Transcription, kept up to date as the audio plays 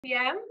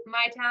p.m.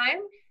 my time.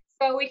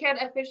 So we can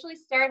officially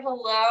start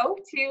hello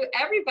to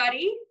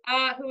everybody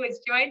who has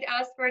joined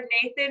us for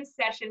Nathan's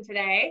session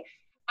today.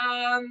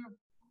 Um,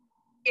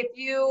 if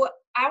you,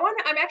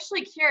 I'm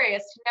actually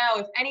curious to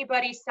know if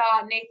anybody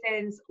saw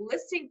Nathan's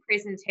listing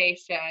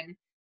presentation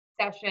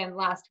session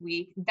last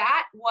week.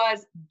 That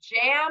was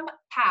jam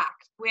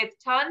packed with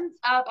tons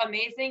of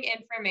amazing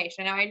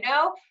information. Now, I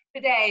know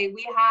today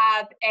we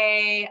have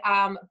a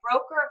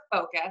broker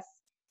focus,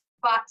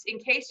 but in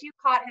case you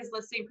caught his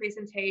listing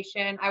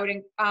presentation, I would,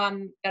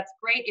 that's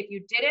great. If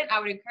you didn't, I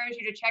would encourage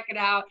you to check it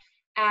out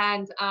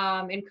and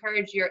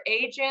encourage your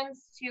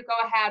agents to go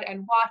ahead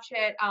and watch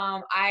it.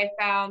 I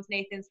found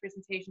Nathan's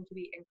presentation to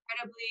be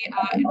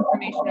incredibly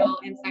informational,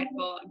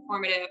 insightful,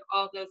 informative,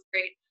 all those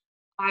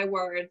great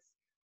words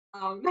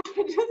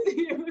just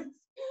use.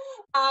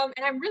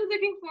 And I'm really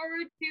looking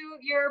forward to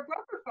your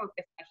broker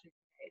focus session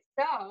today.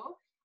 So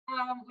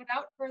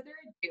without further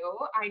ado,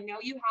 I know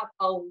you have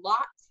a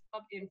lot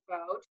of info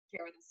to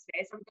share with us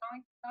today, so I'm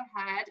going to go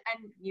ahead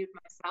and mute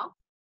myself.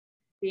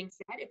 Being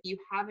said, if you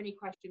have any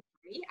questions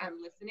for me, I'm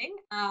listening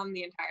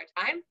the entire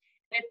time.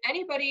 And if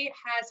anybody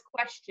has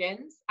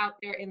questions out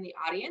there in the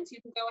audience, you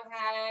can go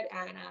ahead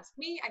and ask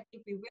me. I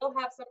think we will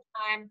have some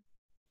time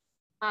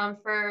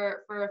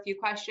for a few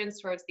questions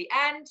towards the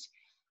end.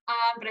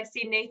 But I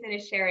see Nathan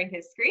is sharing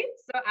his screen,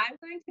 so I'm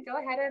going to go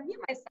ahead and mute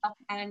myself,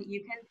 and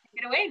you can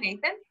take it away,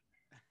 Nathan.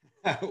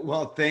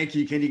 Well, thank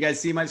you. Can you guys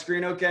see my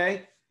screen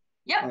okay?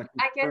 Yep,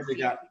 I can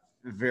see it.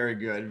 Very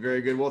good,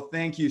 very good. Well,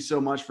 thank you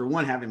so much for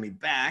having me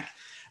back.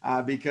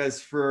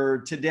 Because for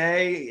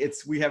today,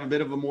 we have a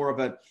bit of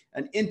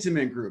an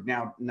intimate group.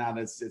 Now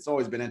it's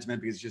always been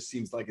intimate because it just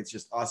seems like it's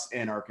just us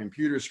and our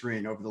computer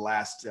screen over the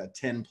last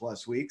 10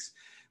 plus weeks.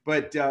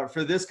 But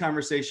for this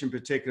conversation in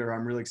particular,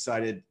 I'm really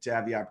excited to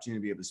have the opportunity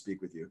to be able to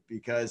speak with you,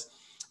 because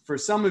for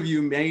some of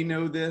you may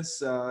know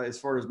this as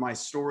far as my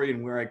story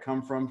and where I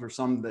come from, for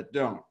some that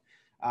don't.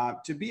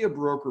 To be a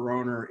broker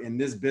owner in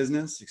this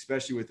business,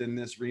 especially within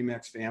this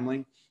RE/MAX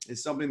family,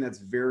 is something that's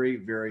very,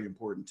 very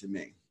important to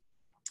me.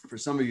 For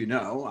some of you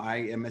know, I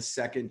am a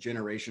second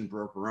generation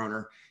broker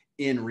owner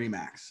in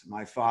RE/MAX.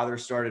 My father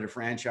started a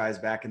franchise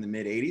back in the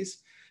mid 80s.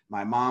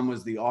 My mom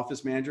was the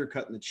office manager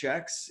cutting the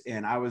checks,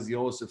 and I was the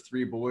oldest of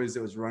three boys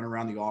that was running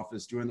around the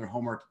office, doing their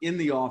homework in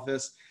the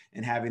office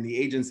and having the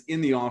agents in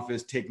the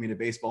office take me to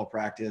baseball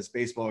practice,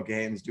 baseball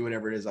games, do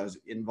whatever it is I was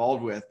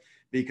involved with,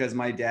 because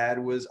my dad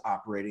was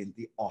operating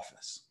the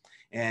office.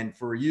 And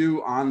for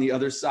you on the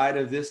other side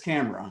of this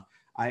camera,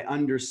 I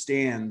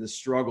understand the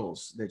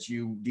struggles that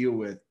you deal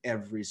with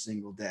every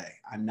single day.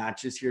 I'm not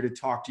just here to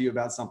talk to you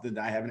about something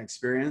that I haven't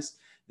experienced.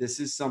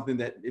 This is something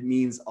that it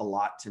means a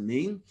lot to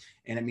me,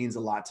 and it means a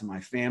lot to my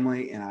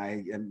family. And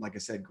I am, like I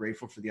said,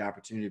 grateful for the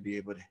opportunity to be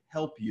able to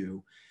help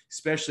you,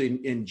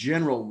 especially in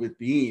general with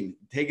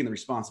taking the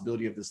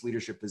responsibility of this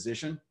leadership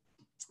position,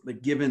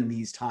 but given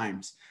these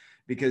times.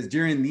 Because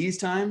during these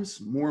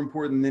times, more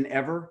important than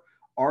ever,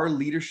 our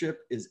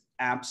leadership is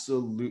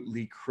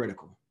absolutely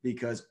critical,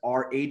 because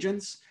our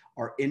agents,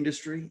 our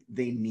industry,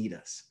 they need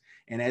us.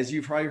 And as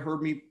you've probably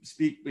heard me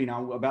speak,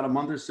 about a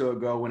month or so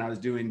ago when I was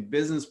doing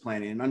business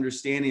planning and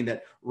understanding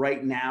that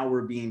right now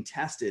we're being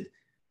tested,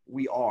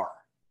 we are.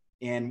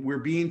 And we're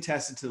being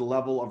tested to the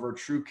level of our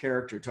true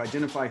character, to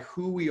identify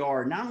who we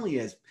are, not only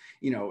as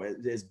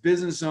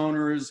business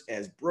owners,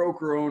 as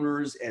broker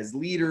owners, as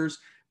leaders,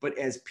 but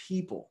as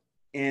people.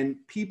 And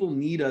people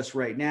need us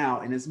right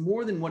now. And it's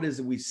more than what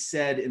is we've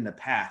said in the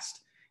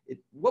past.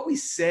 What we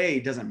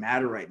say doesn't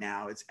matter right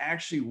now. It's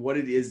actually what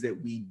it is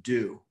that we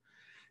do.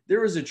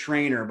 There was a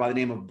trainer by the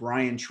name of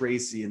Brian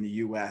Tracy in the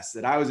US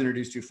that I was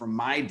introduced to from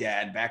my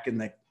dad back in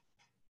the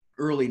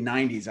early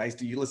 90s. I used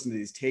to listen to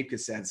these tape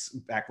cassettes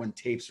back when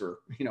tapes were,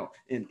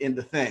 in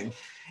the thing,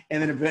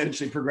 and then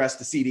eventually progressed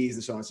to CDs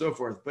and so on and so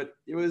forth. But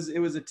it was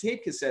a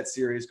tape cassette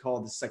series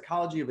called The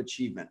Psychology of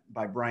Achievement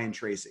by Brian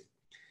Tracy.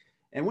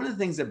 And one of the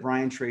things that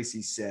Brian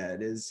Tracy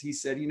said is, he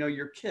said,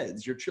 your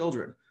kids, your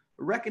children,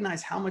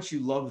 recognize how much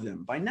you love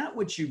them by not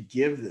what you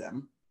give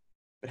them,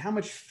 but how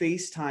much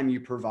face time you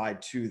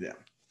provide to them.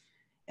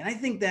 And I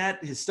think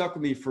that has stuck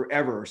with me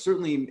forever,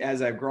 certainly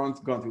as I've gone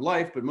through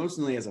life, but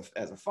mostly as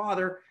a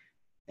father,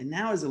 and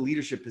now as a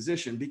leadership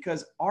position,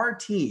 because our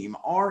team,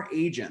 our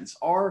agents,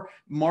 our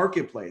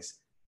marketplace,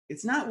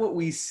 it's not what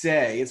we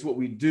say, it's what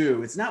we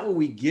do. It's not what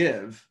we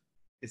give,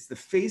 it's the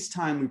face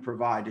time we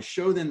provide to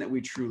show them that we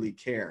truly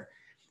care.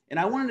 And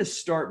I wanted to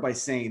start by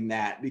saying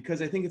that,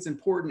 because I think it's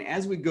important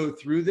as we go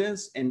through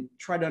this and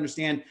try to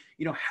understand,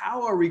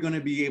 how are we going to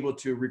be able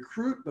to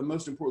recruit, but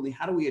most importantly,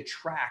 how do we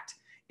attract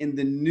in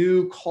the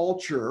new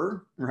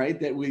culture, right,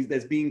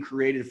 that's being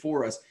created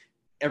for us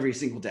every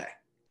single day,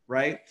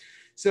 right?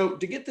 So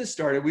to get this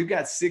started, we've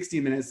got 60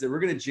 minutes that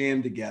we're going to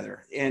jam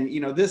together. And,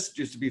 this,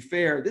 just to be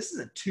fair, this is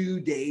a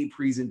 2-day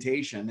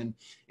presentation. And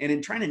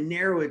in trying to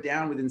narrow it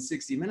down within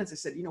 60 minutes, I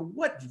said,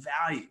 what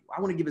value? I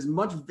want to give as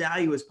much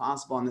value as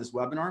possible on this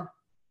webinar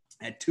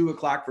at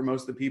 2:00 for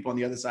most of the people on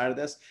the other side of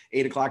this,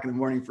 8:00 in the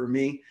morning for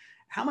me.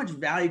 How much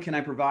value can I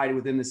provide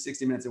within the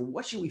 60 minutes, and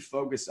what should we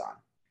focus on?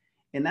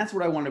 And that's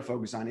what I want to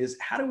focus on, is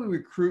how do we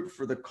recruit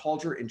for the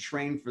culture and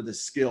train for the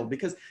skill?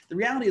 Because the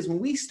reality is, when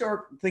we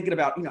start thinking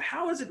about,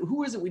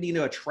 who is it we need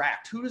to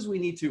attract? Who does we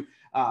need to,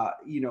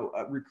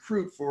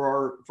 recruit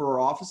for our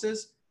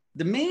offices?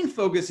 The main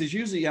focus is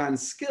usually on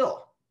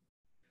skill.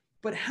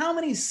 But how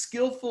many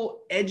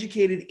skillful,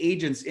 educated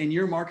agents in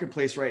your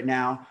marketplace right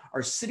now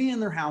are sitting in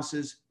their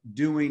houses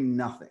doing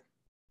nothing?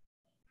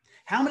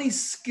 How many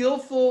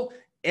skillful,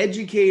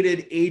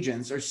 educated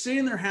agents are sitting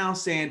in their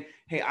house saying,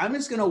 hey, I'm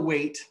just going to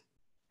wait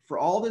for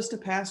all this to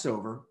pass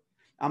over.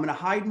 I'm going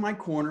to hide in my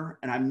corner,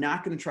 and I'm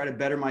not going to try to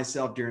better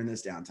myself during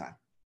this downtime?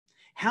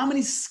 How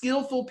many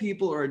skillful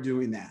people are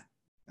doing that?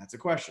 That's a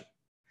question.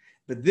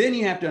 But then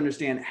you have to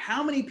understand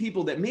how many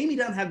people that maybe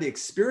don't have the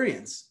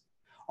experience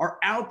are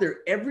out there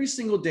every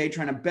single day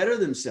trying to better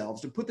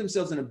themselves, to put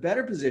themselves in a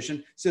better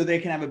position so they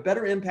can have a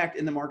better impact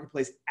in the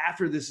marketplace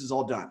after this is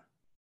all done.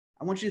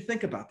 I want you to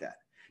think about that,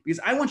 because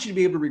I want you to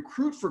be able to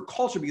recruit for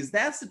culture, because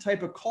that's the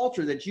type of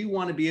culture that you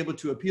want to be able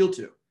to appeal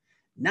to,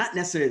 not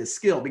necessarily the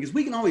skill, because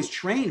we can always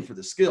train for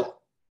the skill.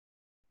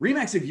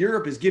 RE/MAX of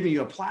Europe is giving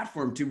you a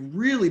platform to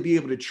really be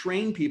able to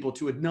train people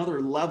to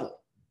another level.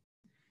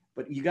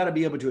 But you got to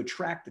be able to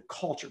attract the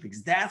culture,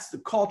 because that's the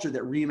culture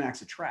that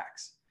RE/MAX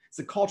attracts. It's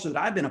the culture that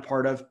I've been a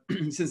part of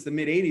since the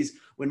mid-'80s,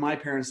 when my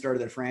parents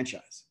started their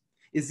franchise.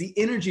 Is the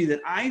energy that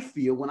I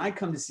feel when I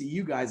come to see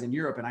you guys in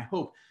Europe, and I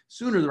hope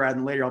sooner rather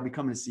than later I'll be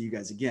coming to see you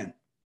guys again.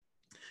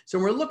 So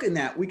we're looking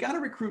at, we got to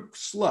recruit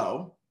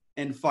slow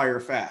and fire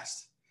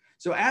fast.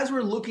 So as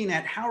we're looking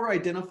at how we're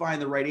identifying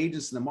the right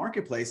agents in the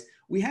marketplace,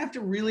 we have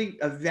to really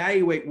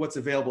evaluate what's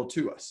available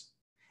to us.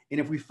 And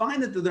if we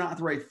find that they're not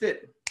the right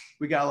fit,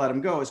 we got to let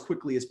them go as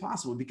quickly as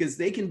possible, because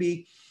they can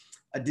be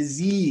a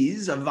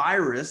disease, a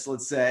virus,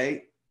 let's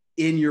say,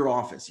 in your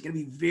office. You got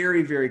to be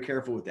very, very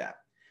careful with that.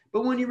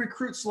 But when you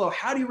recruit slow,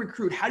 how do you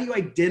recruit? How do you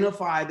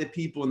identify the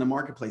people in the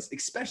marketplace,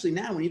 especially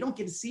now when you don't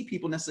get to see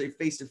people necessarily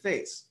face to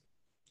face?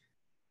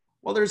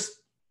 Well,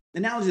 there's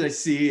analogy that I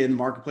see in the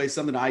marketplace,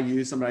 something I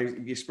use, something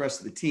I express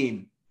to the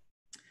team,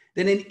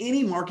 that in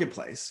any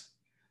marketplace,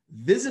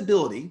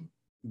 visibility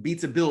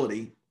beats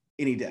ability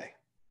any day.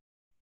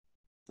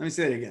 Let me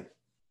say that again.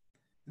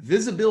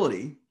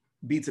 Visibility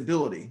beats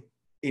ability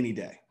any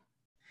day.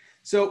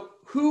 So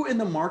who in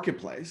the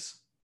marketplace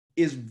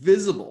is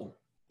visible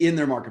in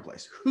their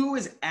marketplace? Who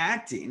is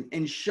acting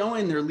and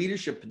showing their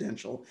leadership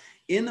potential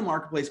in the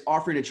marketplace,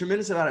 offering a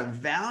tremendous amount of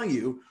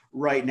value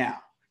right now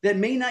that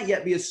may not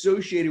yet be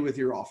associated with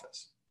your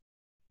office?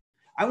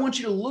 I want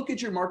you to look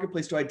at your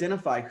marketplace to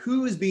identify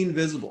who is being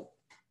visible,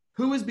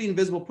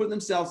 putting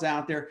themselves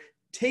out there,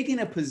 taking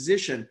a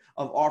position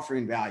of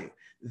offering value.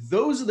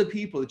 Those are the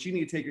people that you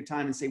need to take your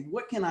time and say,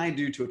 what can I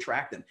do to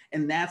attract them?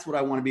 And that's what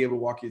I want to be able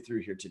to walk you through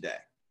here today.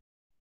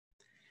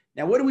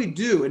 Now, what do we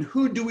do, and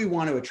who do we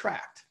want to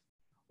attract?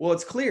 Well,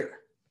 it's clear.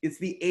 It's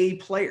the A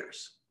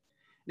players.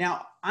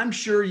 Now, I'm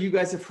sure you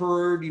guys have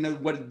heard,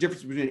 what the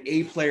difference between an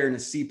A player and a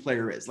C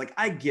player is. Like,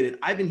 I get it.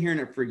 I've been hearing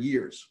it for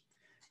years.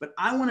 But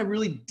I want to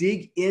really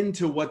dig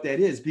into what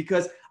that is,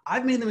 because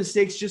I've made the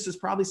mistakes, just as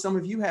probably some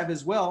of you have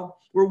as well,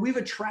 where we've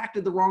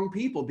attracted the wrong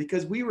people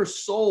because we were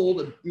sold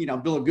a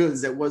bill of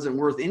goods that wasn't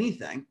worth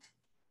anything,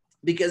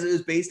 because it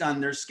was based on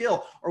their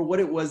skill or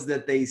what it was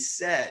that they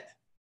said.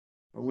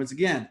 But once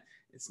again,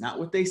 it's not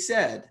what they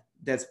said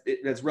that's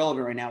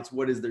relevant right now. It's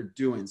what is they're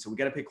doing. So we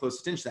got to pay close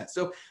attention to that.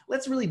 So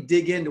let's really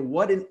dig into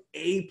what an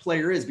A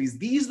player is, because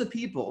these are the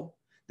people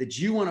that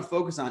you want to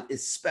focus on,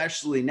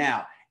 especially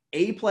now.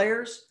 A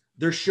players,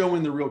 they're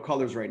showing the real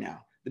colors right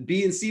now. The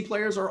B and C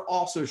players are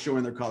also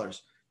showing their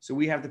colors. So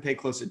we have to pay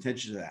close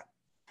attention to that.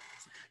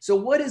 So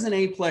what is an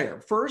A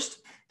player? First,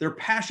 they're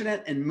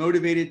passionate and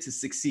motivated to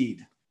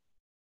succeed.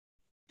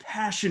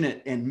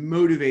 Passionate and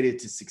motivated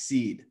to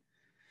succeed.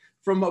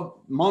 From a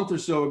month or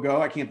so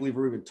ago, I can't believe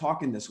we're even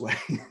talking this way.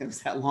 It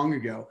was that long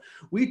ago.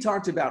 We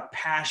talked about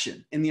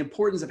passion and the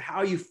importance of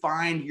how you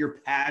find your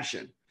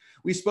passion.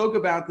 We spoke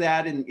about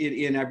that,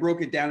 and I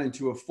broke it down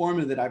into a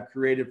formula that I've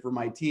created for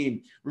my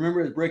team.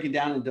 Remember, it was breaking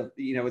down into,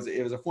 it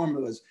was a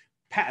formula that was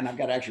patent. I've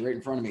got it actually right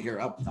in front of me here.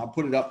 I'll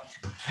put it up.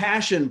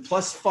 Passion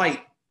plus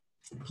fight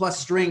plus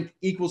strength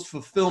equals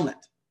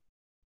fulfillment.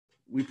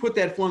 We put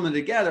that formula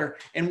together,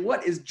 and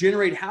what is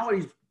generated, how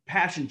is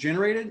passion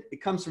generated?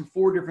 It comes from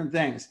 4 different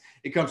things.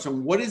 It comes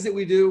from what is it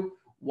we do,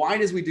 why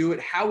does we do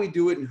it, how we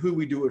do it, and who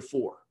we do it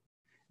for.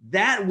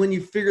 That, when you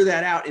figure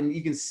that out and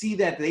you can see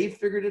that they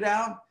figured it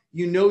out,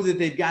 you know that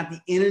they've got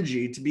the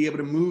energy to be able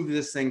to move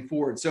this thing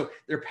forward. So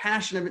they're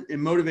passionate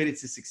and motivated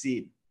to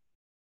succeed.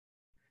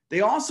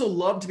 They also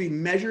love to be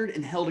measured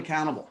and held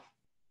accountable.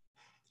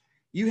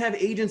 You have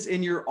agents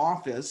in your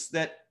office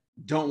that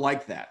don't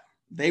like that.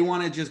 They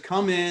want to just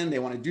come in, they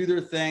want to do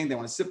their thing, they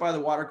want to sit by the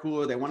water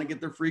cooler, they want to get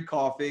their free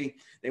coffee,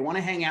 they want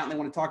to hang out, and they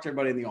want to talk to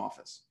everybody in the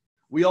office.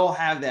 We all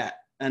have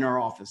that in our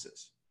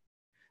offices.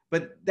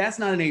 But that's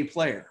not an A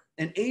player.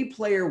 An A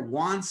player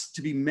wants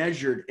to be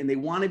measured and they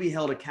want to be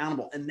held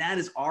accountable. And that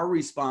is our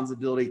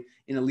responsibility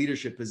in a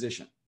leadership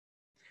position.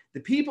 The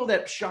people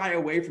that shy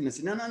away from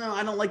this, no,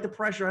 I don't like the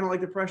pressure. I don't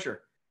like the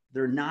pressure.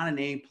 They're not an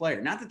A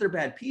player. Not that they're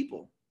bad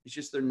people. It's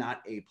just they're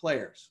not A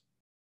players.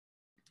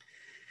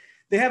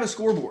 They have a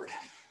scoreboard.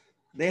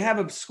 They have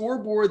a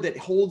scoreboard that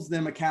holds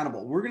them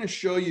accountable. We're going to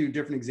show you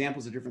different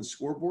examples of different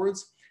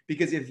scoreboards,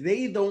 because if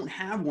they don't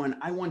have one,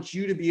 I want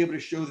you to be able to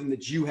show them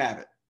that you have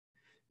it.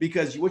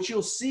 Because what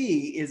you'll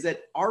see is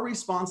that our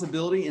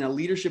responsibility in a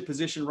leadership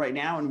position right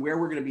now, and where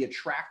we're going to be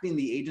attracting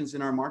the agents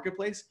in our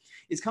marketplace,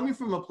 is coming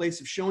from a place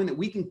of showing that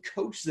we can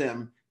coach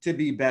them to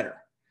be better,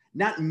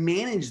 not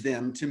manage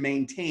them to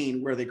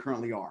maintain where they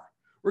currently are.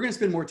 We're going to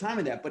spend more time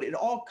on that, but it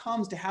all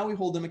comes to how we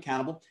hold them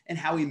accountable and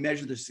how we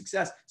measure their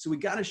success. So we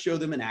got to show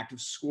them an active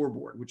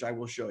scoreboard, which I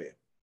will show you.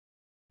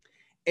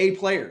 A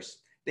players,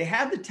 they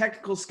have the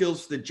technical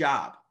skills for the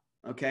job.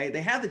 Okay.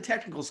 They have the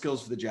technical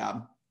skills for the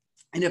job.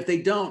 And if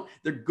they don't,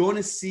 they're going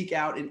to seek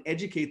out and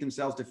educate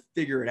themselves to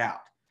figure it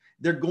out.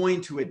 They're going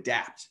to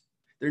adapt.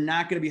 They're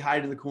not going to be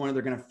hiding in the corner.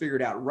 They're going to figure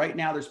it out. Right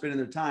now, they're spending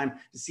their time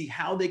to see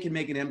how they can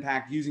make an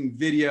impact using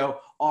video,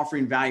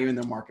 offering value in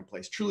their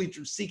marketplace, truly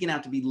seeking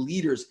out to be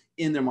leaders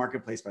in their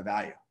marketplace by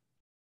value.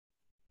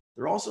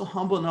 They're also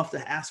humble enough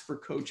to ask for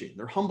coaching.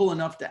 They're humble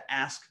enough to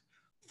ask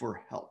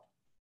for help.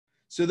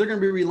 So they're going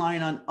to be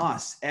relying on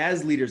us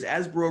as leaders,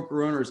 as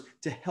broker owners,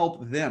 to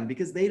help them,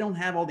 because they don't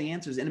have all the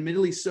answers. And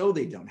admittedly so,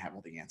 they don't have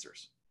all the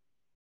answers.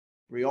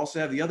 We also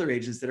have the other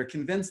agents that are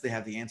convinced they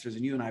have the answers,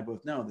 and you and I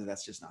both know that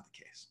that's just not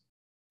the case.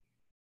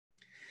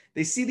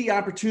 They see the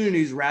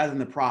opportunities rather than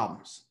the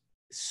problems.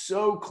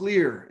 So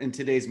clear in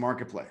today's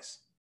marketplace.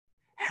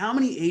 How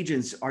many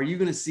agents are you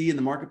going to see in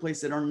the marketplace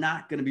that are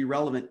not going to be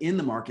relevant in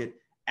the market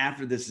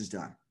after this is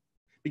done?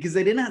 Because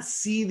they did not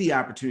see the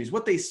opportunities.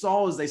 What they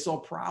saw is they saw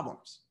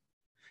problems.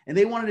 And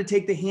they wanted to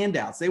take the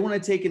handouts. They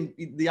wanted to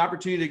take the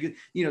opportunity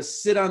to,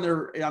 sit on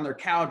their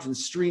couch and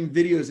stream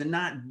videos and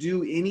not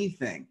do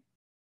anything.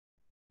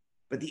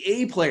 But the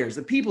A players,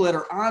 the people that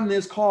are on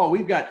this call,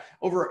 we've got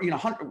over,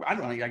 100, I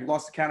don't know, I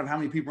lost the count of how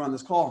many people are on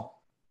this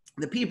call.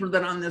 The people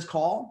that are on this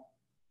call,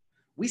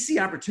 we see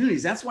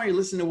opportunities. That's why you're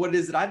listening to what it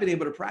is that I've been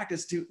able to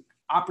practice to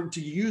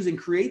use and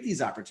create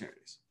these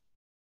opportunities.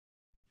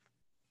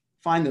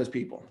 Find those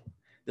people.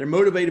 They're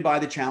motivated by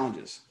the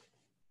challenges.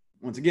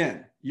 Once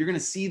again, you're going to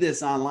see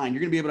this online. You're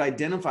going to be able to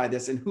identify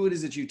this, and who it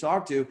is that you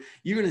talk to.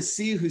 You're going to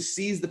see who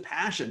sees the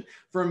passion.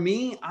 For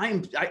me,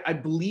 I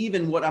believe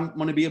in what I'm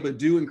going to be able to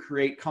do and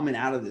create coming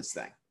out of this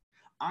thing.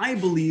 I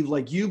believe,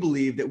 like you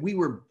believe, that we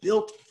were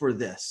built for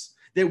this,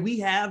 that we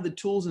have the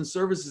tools and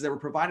services that were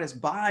provided us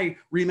by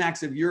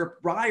RE/MAX of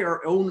Europe, by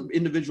our own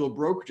individual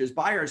brokerages,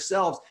 by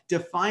ourselves, to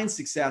find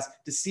success,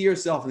 to see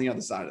ourselves on the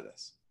other side of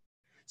this.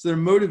 So they're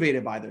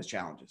motivated by those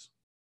challenges.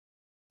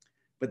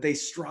 But they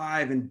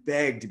strive and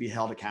beg to be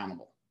held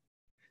accountable.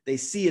 They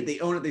see it, they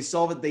own it, they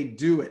solve it, they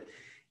do it.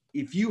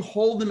 If you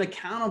hold them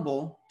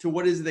accountable to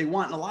what it is they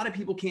want, and a lot of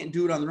people can't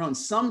do it on their own.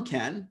 Some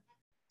can.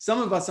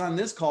 Some of us on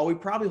this call, we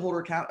probably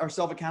hold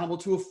ourselves accountable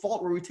to a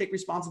fault where we take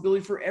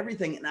responsibility for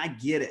everything, and I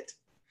get it.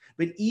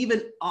 But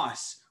even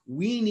us,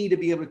 we need to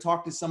be able to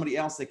talk to somebody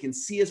else that can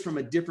see us from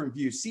a different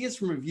view, see us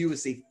from a view of,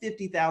 say,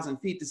 50,000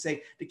 feet,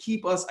 to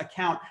keep us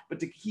account, but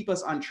to keep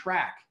us on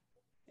track.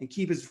 And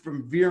keep us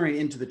from veering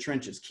into the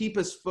trenches. Keep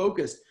us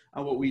focused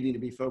on what we need to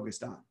be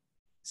focused on.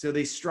 So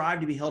they strive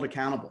to be held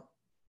accountable.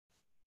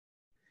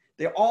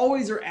 They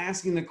always are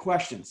asking the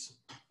questions.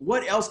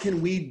 What else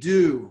can we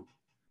do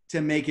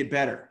to make it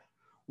better?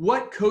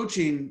 What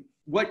coaching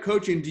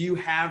do you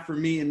have for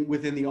me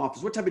within the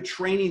office? What type of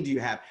training do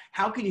you have?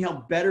 How can you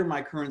help better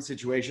my current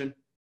situation?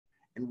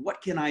 And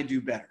what can I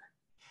do better?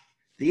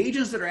 The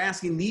agents that are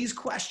asking these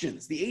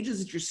questions, the agents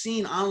that you're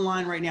seeing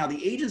online right now,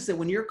 the agents that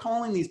when you're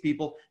calling these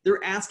people,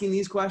 they're asking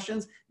these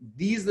questions,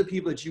 these are the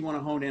people that you want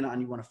to hone in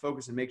on, you want to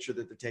focus and make sure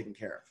that they're taken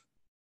care of.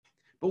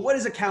 But what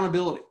is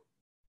accountability?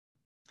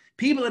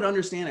 People that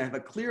understand it, have a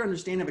clear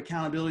understanding of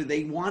accountability,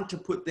 they want to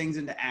put things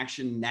into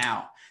action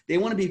now. They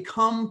want to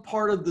become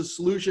part of the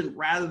solution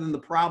rather than the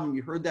problem.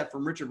 You heard that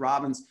from Richard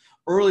Robbins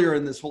earlier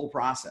in this whole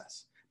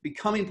process.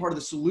 Becoming part of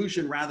the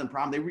solution rather than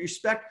problem. They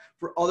respect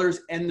for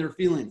others and their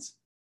feelings.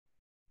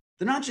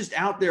 They're not just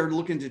out there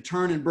looking to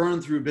turn and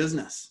burn through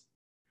business.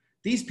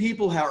 These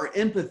people are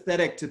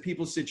empathetic to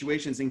people's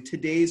situations in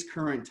today's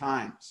current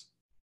times.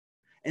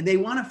 And they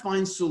want to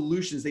find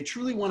solutions. They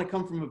truly want to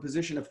come from a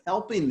position of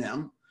helping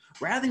them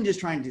rather than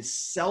just trying to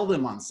sell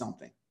them on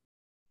something.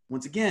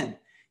 Once again,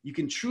 you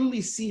can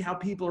truly see how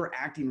people are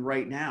acting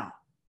right now.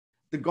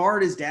 The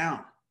guard is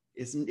down.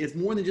 It's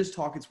more than just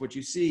talk, it's what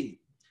you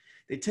see.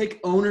 They take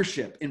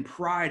ownership and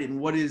pride in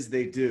what it is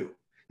they do.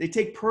 They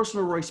take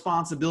personal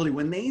responsibility.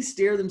 When they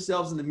stare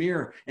themselves in the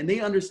mirror and they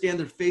understand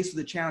they're faced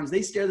with a challenge,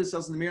 they stare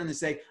themselves in the mirror and they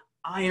say,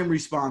 I am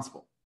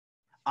responsible.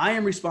 I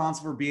am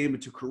responsible for being able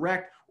to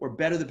correct or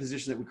better the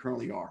position that we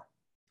currently are.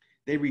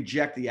 They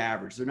reject the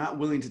average. They're not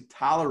willing to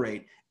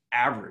tolerate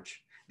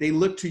average. They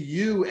look to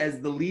you as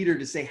the leader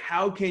to say,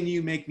 how can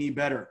you make me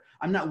better?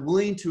 I'm not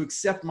willing to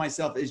accept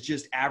myself as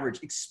just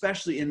average,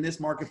 especially in this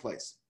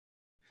marketplace.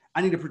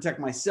 I need to protect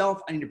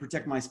myself. I need to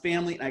protect my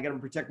family, and I got to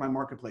protect my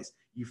marketplace.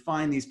 You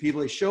find these people,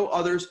 they show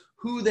others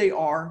who they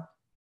are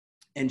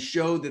and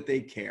show that they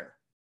care.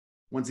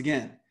 Once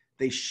again,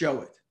 they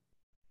show it.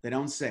 They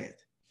don't say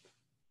it.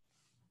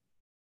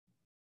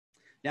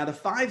 Now, the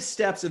 5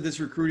 steps of this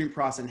recruiting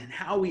process and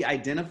how we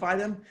identify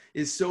them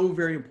is so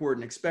very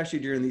important, especially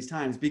during these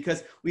times,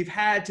 because we've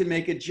had to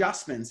make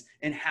adjustments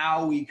in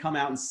how we come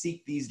out and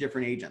seek these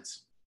different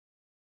agents.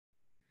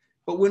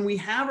 But when we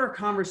have our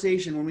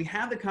conversation, when we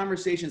have the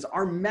conversations,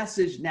 our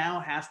message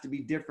now has to be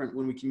different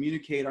when we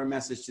communicate our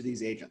message to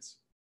these agents.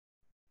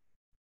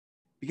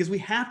 Because we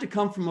have to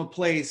come from a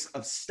place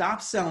of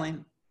stop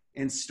selling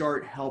and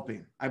start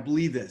helping. I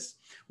believe this.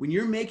 When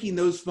you're making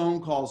those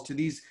phone calls to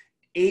these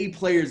A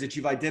players that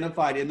you've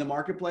identified in the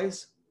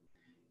marketplace,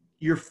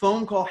 your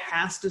phone call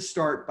has to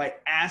start by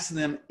asking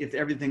them if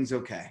everything's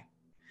okay.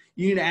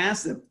 You need to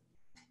ask them,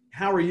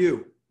 how are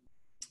you?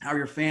 How are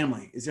your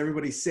family? Is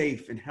everybody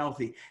safe and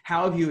healthy?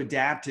 How have you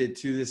adapted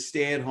to this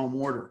stay-at-home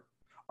order?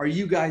 Are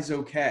you guys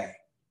okay?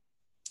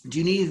 Do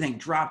you need anything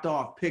dropped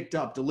off, picked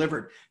up,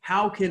 delivered?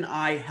 How can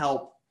I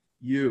help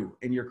you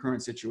in your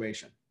current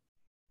situation?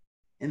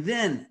 And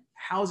then,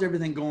 how's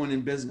everything going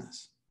in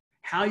business?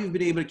 How you've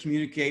been able to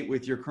communicate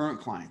with your current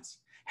clients?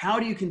 How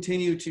do you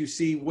continue to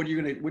see what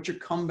your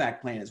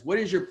comeback plan is? What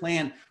is your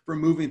plan for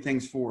moving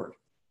things forward?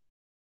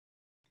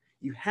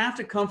 You have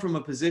to come from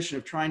a position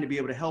of trying to be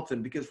able to help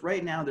them, because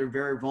right now they're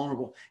very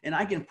vulnerable. And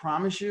I can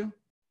promise you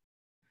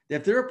that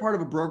if they're a part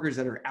of a brokerage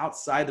that are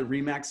outside the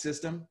RE/MAX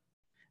system,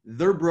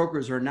 their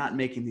brokers are not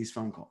making these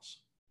phone calls.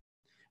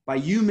 By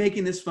you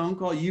making this phone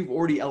call, you've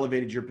already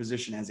elevated your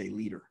position as a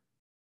leader.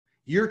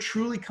 You're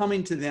truly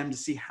coming to them to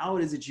see how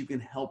it is that you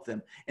can help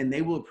them, and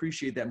they will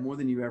appreciate that more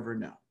than you ever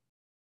know.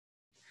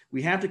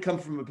 We have to come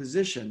from a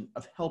position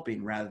of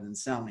helping rather than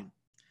selling.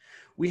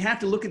 We have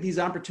to look at these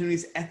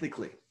opportunities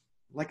ethically.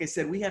 Like I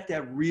said, we have to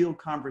have real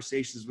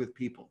conversations with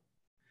people.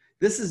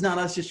 This is not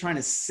us just trying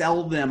to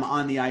sell them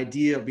on the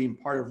idea of being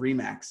part of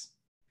RE/MAX.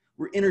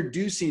 We're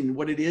introducing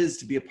what it is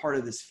to be a part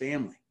of this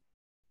family.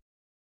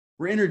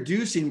 We're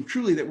introducing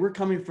truly that we're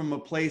coming from a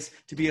place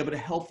to be able to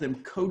help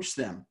them, coach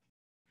them,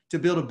 to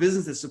build a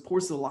business that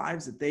supports the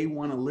lives that they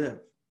want to live.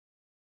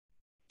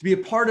 To be a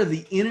part of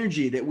the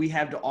energy that we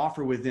have to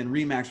offer within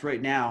RE/MAX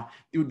right now,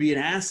 it would be an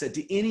asset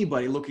to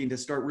anybody looking to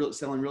start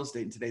selling real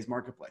estate in today's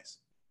marketplace.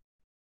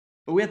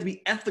 But we have to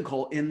be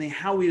ethical in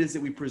how it is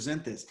that we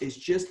present this. It's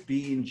just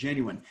being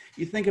genuine.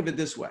 You think of it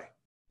this way.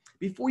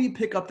 Before you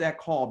pick up that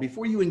call,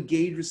 before you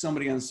engage with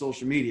somebody on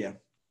social media,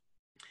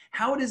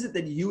 how is it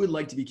that you would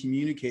like to be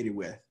communicated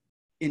with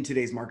in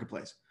today's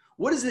marketplace?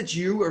 What is it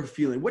you are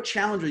feeling? What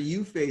challenge are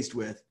you faced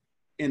with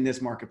in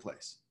this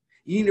marketplace?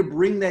 You need to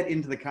bring that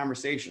into the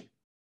conversation,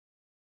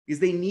 because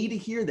they need to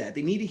hear that.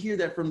 They need to hear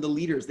that from the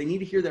leaders. They need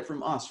to hear that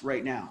from us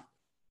right now.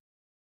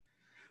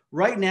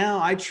 Right now,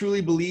 I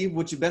truly believe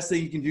the best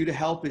thing you can do to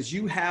help is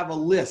you have a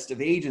list of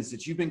agents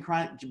that you've been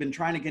trying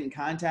to get in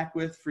contact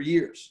with for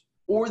years,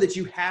 or that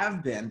you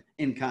have been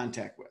in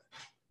contact with.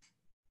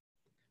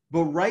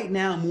 But right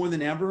now, more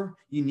than ever,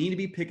 you need to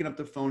be picking up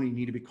the phone and you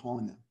need to be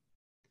calling them.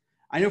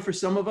 I know for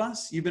some of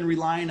us, you've been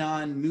relying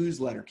on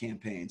newsletter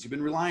campaigns. You've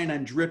been relying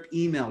on drip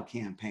email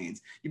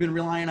campaigns. You've been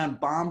relying on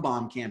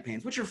bomb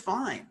campaigns, which are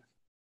fine.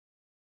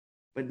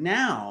 But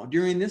now,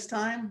 during this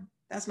time,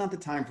 that's not the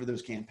time for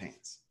those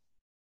campaigns.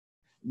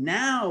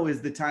 Now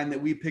is the time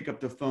that we pick up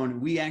the phone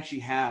and we actually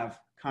have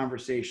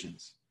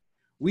conversations.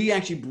 We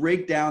actually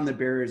break down the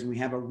barriers and we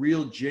have a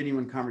real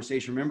genuine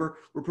conversation. Remember,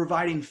 we're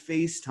providing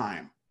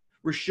FaceTime.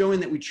 We're showing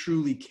that we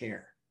truly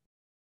care.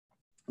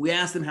 We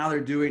ask them how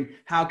they're doing.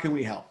 How can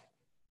we help?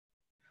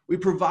 We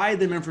provide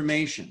them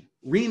information.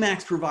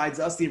 RE/MAX provides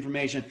us the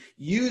information.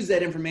 Use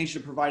that information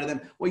to provide to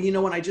them. Well, you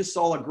know what? I just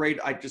saw a great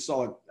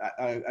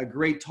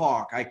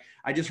talk.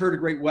 I just heard a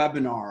great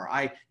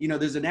webinar.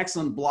 There's an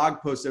excellent blog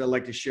post that I'd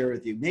like to share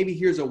with you. Maybe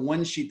here's a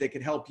one sheet that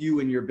could help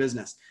you in your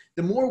business.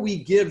 The more we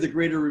give, the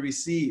greater we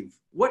receive.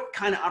 What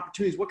kind of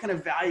opportunities, what kind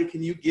of value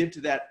can you give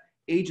to that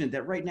agent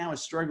that right now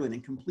is struggling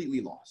and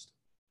completely lost?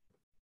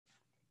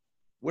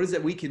 What is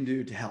it we can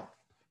do to help?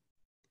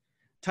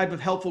 Type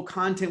of helpful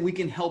content we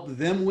can help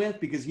them with,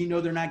 because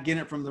they're not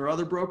getting it from their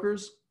other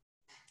brokers,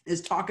 is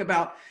talk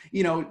about,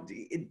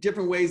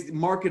 different ways,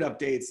 market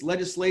updates,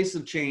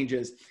 legislative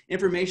changes,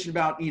 information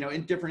about,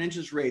 in different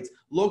interest rates,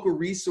 local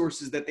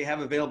resources that they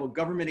have available,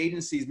 government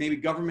agencies, maybe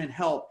government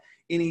help,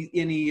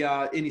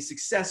 any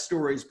success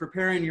stories,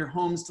 preparing your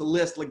homes to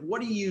list. Like,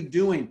 what are you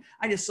doing?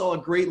 I just saw a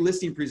great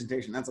listing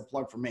presentation. That's a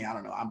plug for me. I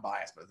don't know. I'm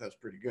biased, but that's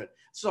pretty good.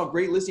 I saw a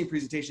great listing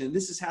presentation, and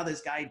this is how this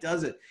guy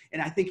does it.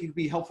 And I think it could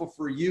be helpful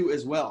for you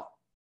as well.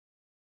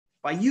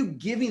 By you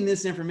giving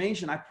this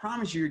information, I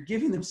promise you're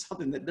giving them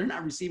something that they're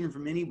not receiving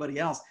from anybody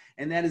else.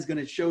 And that is going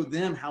to show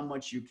them how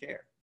much you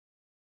care.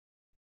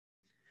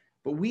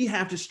 But we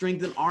have to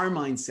strengthen our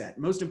mindset.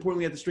 Most importantly,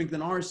 we have to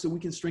strengthen ours so we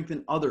can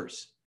strengthen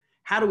others.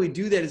 How do we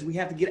do that? Is we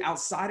have to get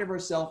outside of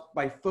ourselves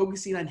by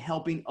focusing on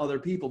helping other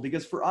people.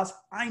 Because for us,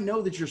 I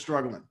know that you're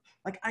struggling.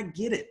 Like, I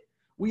get it.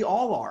 We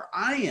all are.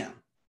 I am.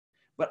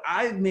 But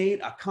I've made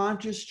a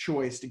conscious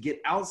choice to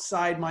get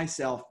outside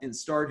myself and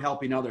start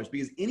helping others.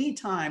 Because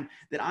anytime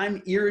that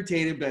I'm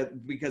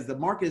irritated because the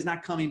market is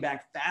not coming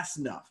back fast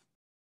enough,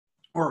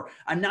 or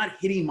I'm not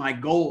hitting my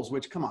goals,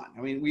 which, come on,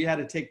 I mean, we had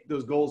to take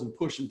those goals and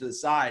push them to the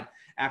side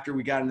after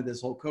we got into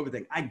this whole COVID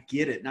thing. I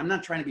get it. And I'm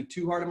not trying to be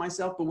too hard on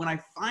myself, but when I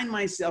find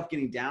myself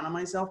getting down on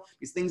myself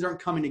because things aren't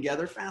coming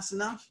together fast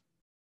enough,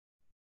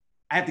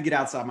 I have to get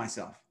outside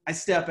myself. I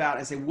step out.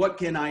 I say, what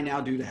can I now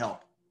do to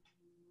help?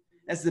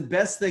 That's the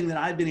best thing that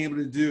I've been able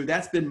to do.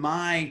 That's been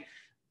my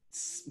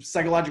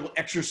psychological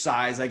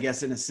exercise, I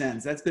guess, in a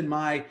sense. That's been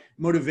my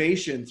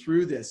motivation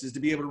through this, is to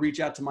be able to reach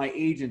out to my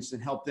agents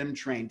and help them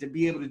train, to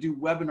be able to do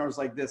webinars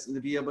like this and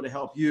to be able to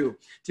help you,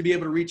 to be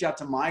able to reach out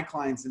to my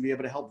clients and be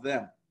able to help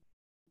them.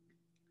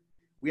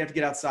 We have to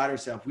get outside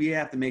ourselves. We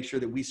have to make sure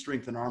that we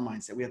strengthen our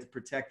mindset. We have to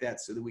protect that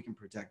so that we can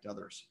protect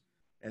others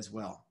as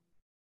well.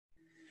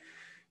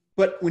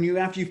 But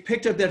after you've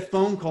picked up that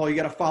phone call, you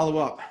got to follow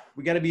up.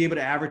 We got to be able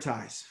to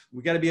advertise.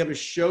 We got to be able to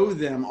show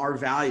them our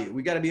value.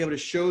 We got to be able to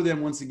show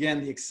them, once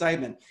again, the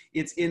excitement.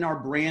 It's in our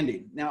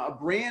branding. Now, a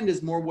brand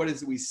is more what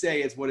is it we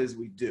say, it's what is it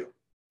we do.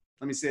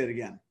 Let me say it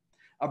again.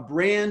 A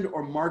brand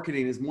or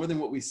marketing is more than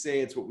what we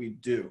say, it's what we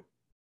do.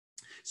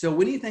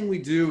 So anything we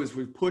do is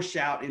we push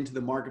out into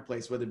the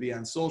marketplace, whether it be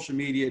on social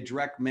media,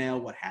 direct mail,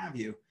 what have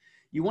you.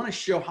 You want to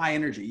show high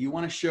energy. You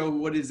want to show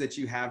what it is that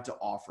you have to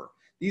offer.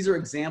 These are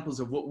examples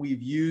of what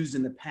we've used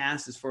in the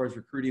past as far as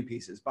recruiting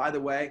pieces. By the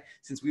way,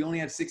 since we only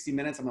have 60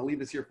 minutes, I'm going to leave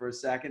this here for a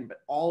second, but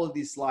all of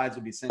these slides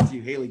will be sent to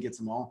you. Haley gets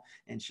them all,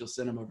 and she'll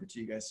send them over to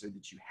you guys so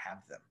that you have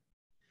them.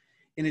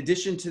 In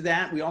addition to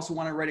that, we also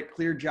want to write a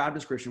clear job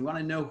description. We want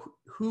to know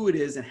who it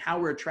is and how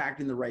we're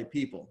attracting the right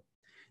people.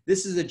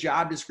 This is a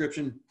job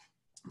description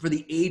for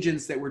the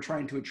agents that we're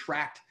trying to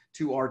attract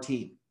to our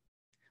team.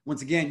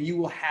 Once again, you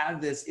will have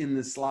this in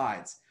the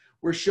slides.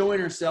 We're showing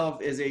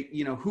ourselves as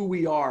who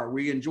we are.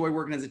 We enjoy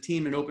working as a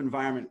team in an open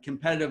environment,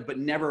 competitive, but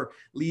never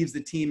leaves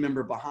the team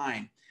member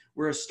behind.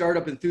 We're a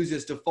startup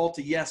enthusiast, default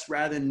to yes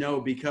rather than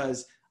no,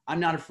 because I'm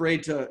not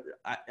afraid to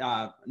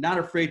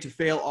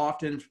fail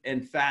often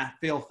and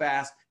fail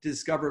fast to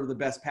discover the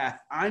best path.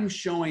 I'm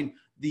showing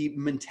the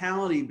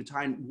mentality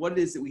behind what it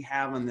is that we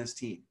have on this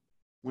team.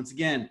 Once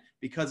again,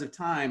 because of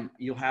time,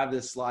 you'll have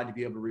this slide to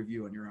be able to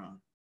review on your own.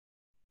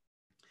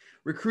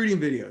 Recruiting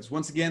videos.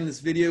 Once again,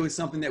 this video is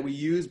something that we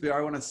use, but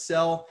I want to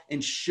sell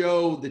and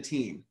show the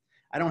team.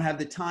 I don't have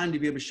the time to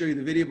be able to show you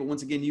the video, but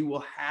once again, you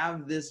will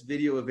have this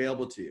video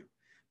available to you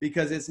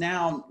because it's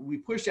now,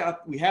 we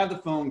have the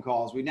phone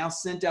calls. We now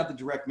sent out the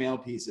direct mail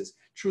pieces,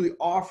 truly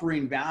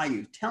offering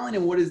value, telling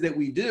them what it is that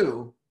we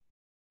do,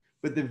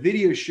 but the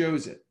video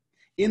shows it.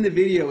 In the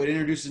video, it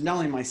introduces not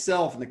only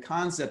myself and the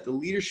concept, the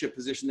leadership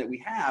position that we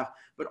have,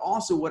 but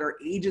also what our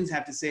agents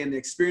have to say and the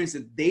experience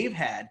that they've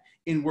had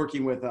in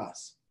working with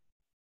us.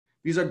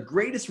 Because our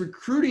greatest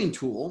recruiting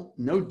tool,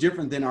 no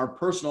different than our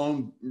personal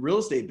owned real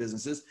estate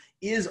businesses,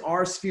 is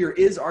our sphere,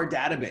 is our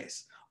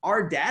database.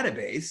 Our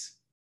database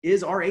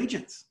is our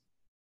agents.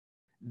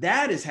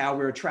 That is how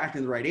we're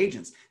attracting the right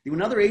agents.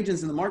 When other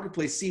agents in the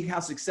marketplace see how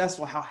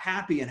successful, how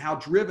happy, and how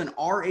driven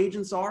our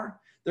agents are,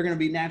 they're going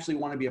to naturally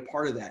want to be a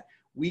part of that.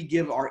 We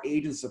give our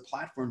agents a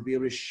platform to be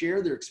able to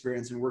share their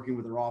experience in working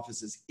with their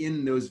offices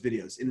in those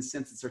videos. In a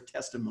sense, it's our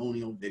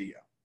testimonial video.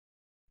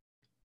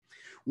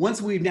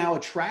 Once we've now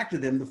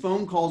attracted them, the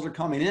phone calls are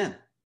coming in.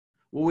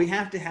 Well, we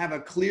have to have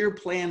a clear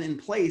plan in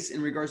place in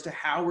regards to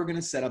how we're going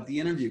to set up the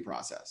interview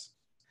process.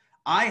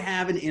 I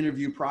have an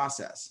interview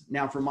process.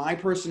 Now, for my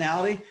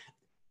personality,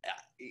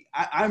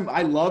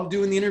 I love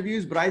doing the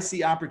interviews, but I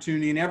see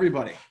opportunity in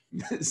everybody.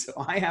 So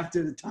I have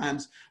to at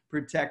times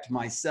protect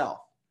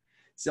myself.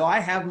 So I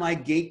have my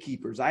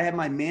gatekeepers. I have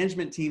my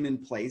management team in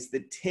place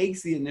that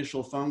takes the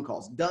initial phone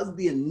calls, does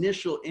the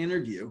initial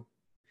interview.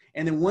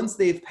 And then once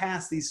they've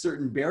passed these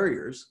certain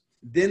barriers,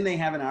 then they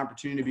have an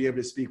opportunity to be able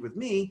to speak with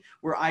me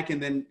where I can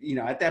then,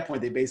 at that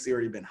point, they've basically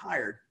already been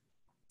hired,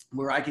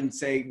 where I can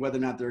say whether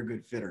or not they're a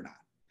good fit or not.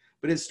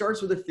 But it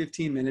starts with a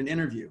 15-minute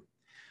interview.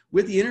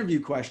 With the interview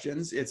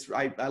questions,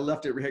 I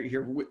left it right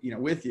here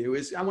with you,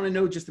 is I want to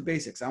know just the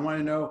basics. I want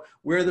to know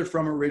where they're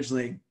from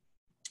originally.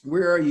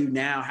 Where are you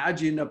now?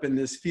 How'd you end up in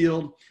this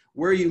field?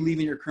 Where are you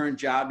leaving your current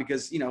job?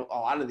 Because, a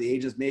lot of the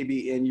agents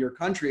maybe in your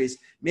countries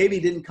maybe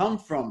didn't come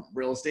from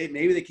real estate.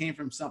 Maybe they came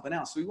from something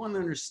else. So we want to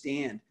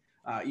understand,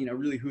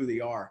 really who they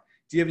are.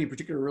 Do you have any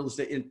particular real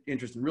estate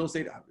interest in real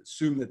estate? I would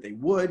assume that they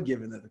would,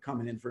 given that they're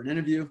coming in for an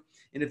interview.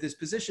 And if this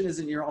position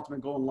isn't your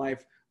ultimate goal in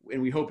life, and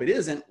we hope it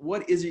isn't,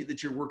 what is it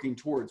that you're working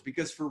towards?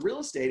 Because for real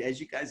estate, as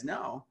you guys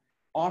know,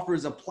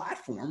 offers a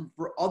platform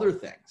for other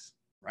things.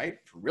 Right?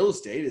 For real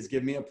estate is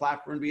giving me a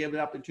platform to be able,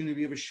 an opportunity to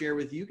be able to share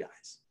with you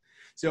guys.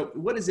 So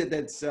what is it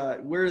that's,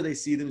 where do they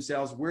see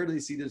themselves? Where do they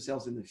see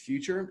themselves in the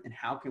future? And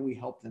how can we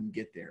help them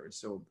get there? It's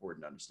so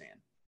important to understand.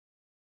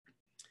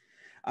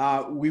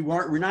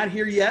 We're not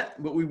here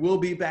yet, but we will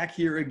be back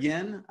here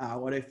again.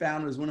 What I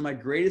found was one of my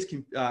greatest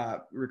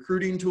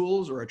recruiting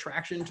tools or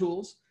attraction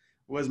tools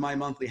was my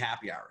monthly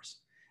happy hours.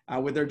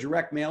 With our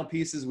direct mail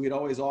pieces, we'd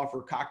always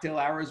offer cocktail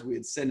hours.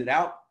 We'd send it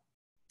out.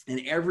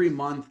 And every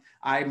month,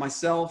 I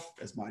myself,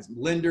 as my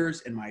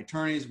lenders and my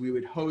attorneys, we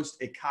would host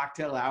a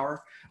cocktail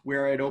hour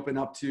where I'd open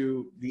up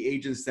to the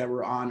agents that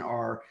were on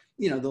our,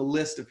 the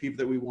list of people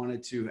that we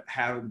wanted to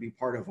have be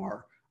part of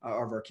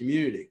our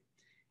community.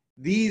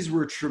 These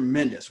were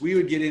tremendous. We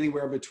would get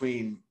anywhere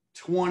between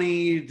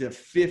 20 to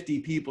 50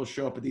 people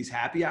show up at these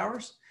happy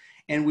hours.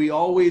 And we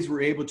always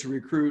were able to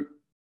recruit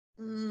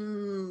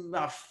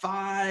about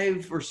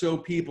 5 or so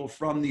people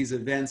from these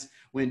events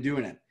when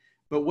doing it.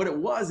 But what it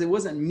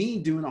wasn't me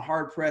doing a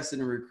hard press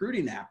and a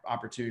recruiting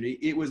opportunity.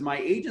 It was my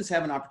agents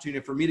having an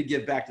opportunity for me to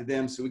give back to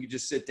them so we could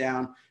just sit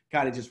down,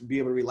 kind of just be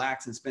able to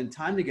relax and spend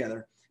time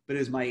together. But it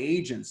was my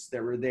agents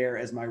that were there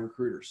as my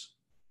recruiters.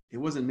 It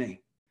wasn't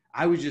me.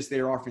 I was just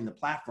there offering the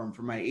platform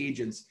for my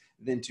agents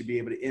then to be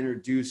able to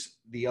introduce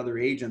the other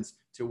agents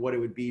to what it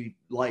would be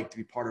like to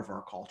be part of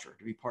our culture,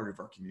 to be part of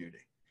our community.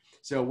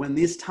 So when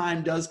this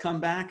time does come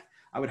back,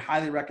 I would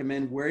highly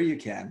recommend where you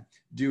can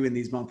doing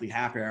these monthly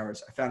happy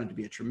hours. I found it to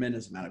be a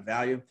tremendous amount of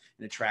value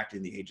in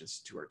attracting the agents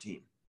to our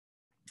team.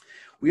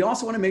 We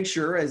also want to make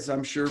sure, as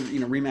I'm sure,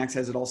 RE/MAX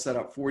has it all set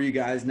up for you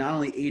guys, not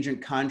only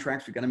agent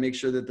contracts, we've got to make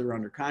sure that they're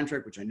under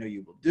contract, which I know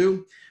you will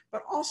do,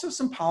 but also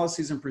some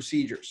policies and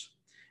procedures.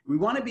 We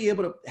want to be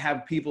able to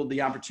have people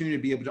the opportunity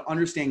to be able to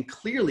understand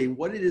clearly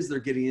what it is they're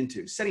getting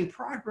into, setting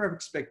proper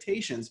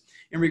expectations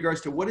in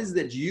regards to what is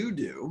that you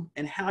do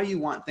and how you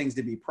want things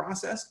to be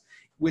processed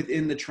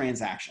within the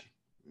transaction.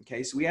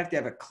 Okay, so we have to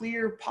have a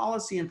clear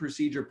policy and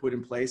procedure put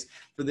in place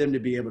for them to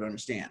be able to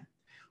understand.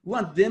 We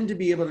want them to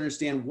be able to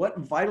understand what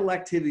vital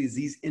activities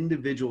these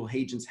individual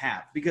agents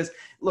have. Because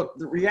look,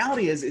 the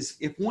reality is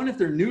if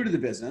they're new to the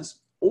business,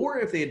 or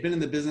if they had been in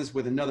the business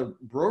with another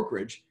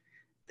brokerage,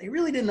 they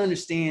really didn't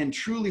understand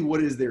truly what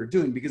it is they were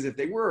doing, because if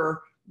they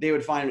were, they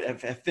would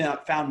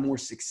have found more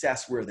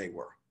success where they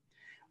were.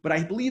 But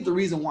I believe the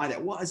reason why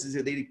that is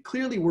that they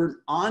clearly weren't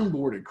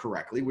onboarded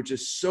correctly, which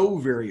is so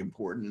very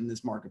important in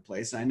this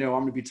marketplace. And I know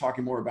I'm going to be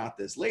talking more about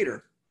this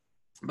later,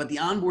 but the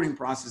onboarding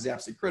process is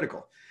absolutely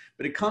critical.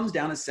 But it comes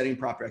down to setting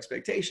proper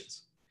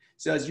expectations.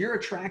 So as you're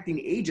attracting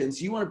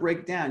agents, you want to break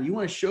it down. You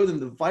want to show them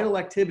the vital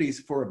activities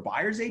for a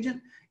buyer's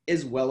agent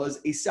as well as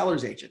a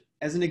seller's agent.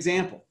 As an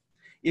example,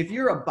 if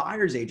you're a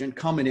buyer's agent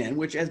coming in,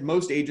 which as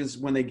most agents,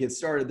 when they get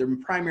started, they're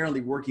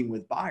primarily working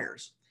with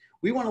buyers.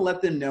 We want to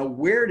let them know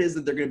where it is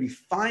that they're going to be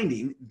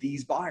finding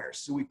these buyers.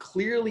 So we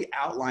clearly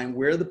outline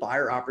where the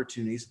buyer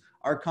opportunities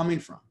are coming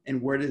from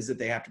and where it is that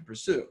they have to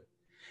pursue.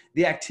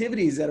 The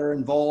activities that are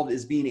involved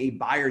as being a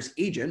buyer's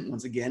agent,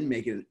 once again,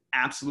 make it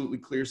absolutely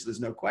clear so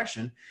there's no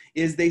question,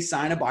 is they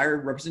sign a buyer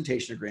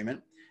representation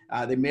agreement.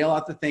 They mail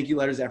out the thank you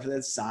letters after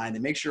that's signed. They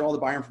make sure all the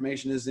buyer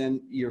information is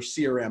in your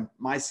CRM.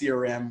 My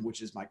CRM,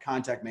 which is my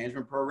contact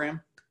management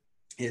program,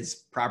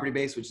 is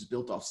property-based, which is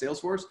built off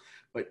Salesforce.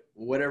 But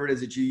whatever it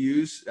is that you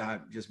use,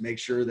 just make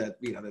sure that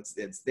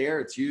it's there,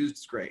 it's used,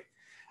 it's great.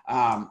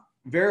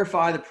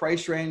 Verify the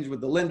price range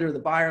with the lender, the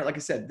buyer. Like I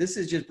said, this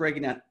is just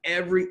breaking down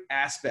every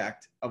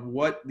aspect of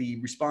what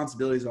the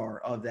responsibilities are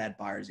of that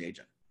buyer's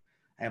agent.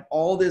 I have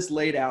all this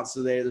laid out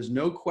so there's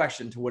no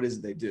question to what is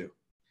it they do.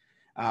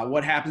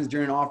 What happens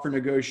during offer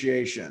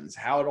negotiations,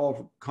 how it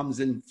all comes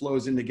in,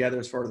 flows in together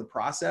as far as the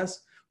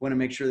process. Want to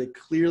make sure they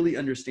clearly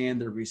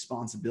understand their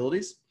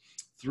responsibilities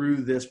through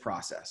this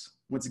process.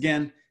 Once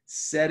again,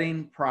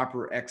 setting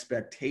proper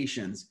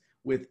expectations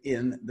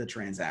within the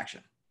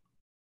transaction.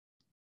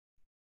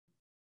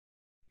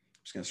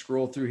 I'm just going to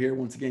scroll through here.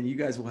 Once again, you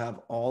guys will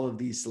have all of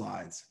these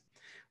slides.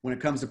 When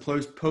it comes to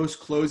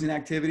post-closing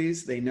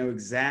activities, they know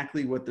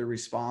exactly what they're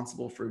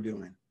responsible for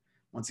doing.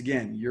 Once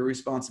again, your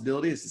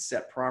responsibility is to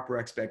set proper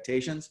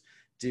expectations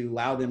to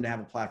allow them to have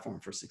a platform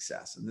for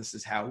success. And this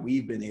is how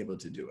we've been able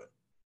to do it.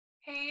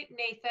 Hey,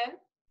 Nathan.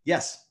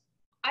 Yes.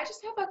 I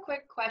just have a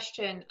quick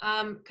question,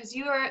 because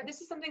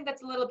this is something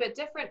that's a little bit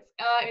different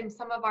in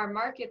some of our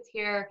markets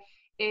here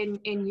in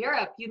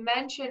Europe. You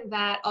mentioned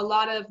that a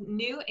lot of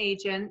new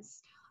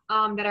agents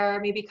that are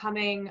maybe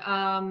coming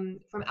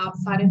from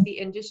outside of the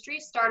industry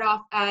start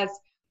off as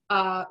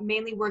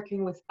mainly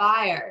working with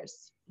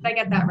buyers. Did I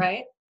get that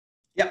right?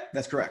 Yep,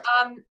 that's correct.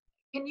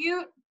 Can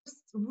you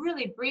just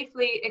really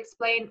briefly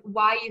explain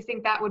why you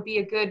think that would be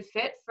a good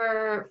fit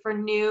for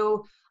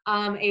new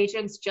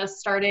agents just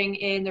starting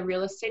in the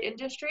real estate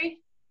industry?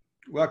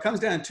 Well, it comes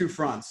down to two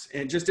fronts,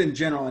 and just in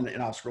general,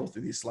 and I'll scroll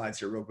through these slides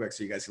here real quick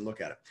so you guys can look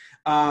at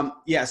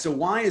it. So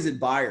why is it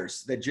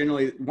buyers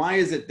why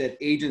is it that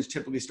agents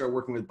typically start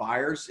working with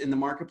buyers in the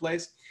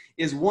marketplace?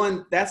 Is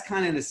one, that's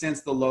kind of in a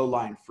sense the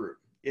low-lying fruit.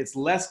 It's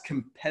less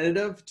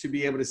competitive to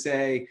be able to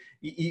say,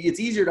 it's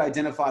easier to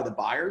identify the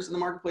buyers in the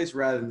marketplace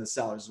rather than the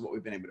sellers is what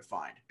we've been able to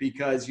find,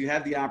 because you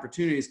have the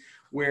opportunities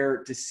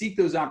where to seek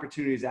those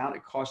opportunities out,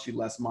 it costs you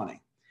less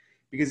money.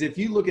 Because if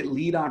you look at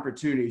lead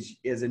opportunities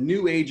as a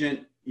new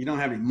agent, you don't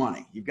have any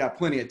money. You've got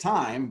plenty of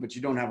time, but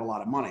you don't have a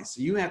lot of money.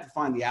 So you have to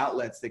find the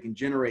outlets that can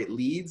generate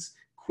leads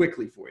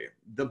quickly for you.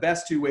 The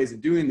best two ways of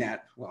doing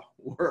that, well,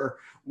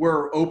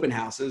 were open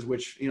houses,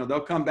 which, they'll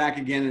come back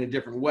again in a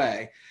different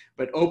way,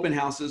 but open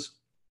houses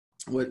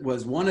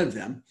was one of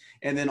them.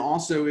 And then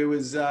also it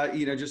was,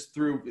 just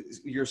through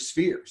your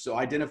sphere. So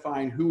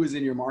identifying who is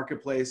in your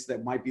marketplace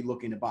that might be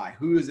looking to buy.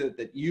 Who is it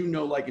that you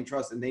know, like, and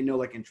trust, and they know,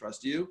 like, and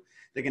trust you,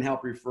 that can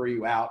help refer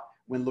you out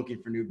when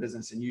looking for new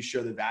business, and you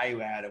show the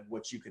value add of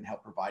what you can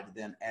help provide to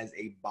them as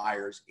a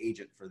buyer's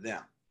agent for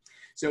them.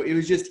 So it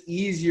was just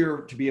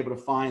easier to be able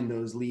to find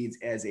those leads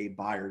as a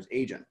buyer's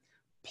agent.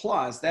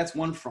 Plus, that's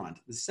one front.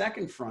 The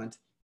second front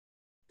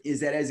is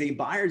that as a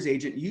buyer's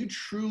agent, you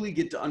truly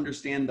get to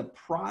understand the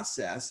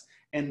process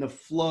and the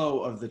flow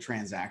of the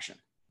transaction.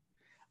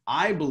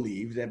 I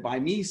believe that by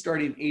me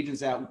starting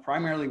agents out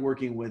primarily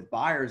working with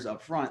buyers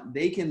up front,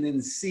 they can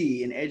then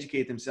see and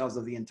educate themselves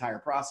of the entire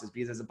process,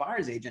 because as a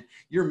buyer's agent,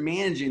 you're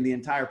managing the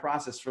entire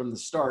process from the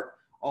start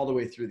all the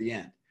way through the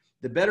end.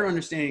 The better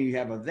understanding you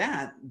have of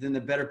that, then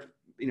the better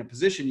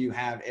position you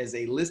have as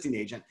a listing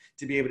agent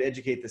to be able to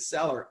educate the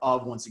seller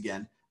of, once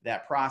again,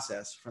 that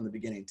process from the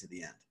beginning to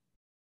the end.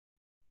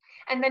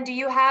 And then do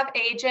you have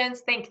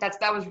agents,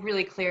 that was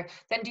really clear.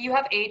 Then do you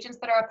have agents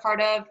that are a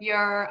part of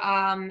your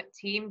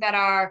team that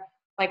are,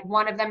 like,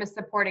 one of them is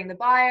supporting the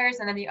buyers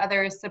and then the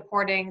other is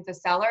supporting the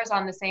sellers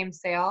on the same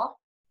sale?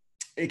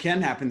 It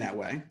can happen that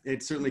way.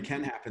 It certainly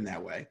can happen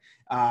that way.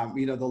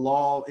 The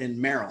law in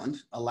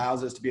Maryland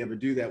allows us to be able to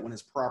do that when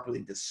it's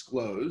properly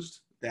disclosed,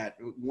 that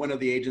one of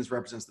the agents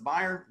represents the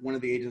buyer, one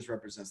of the agents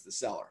represents the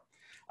seller.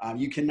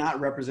 You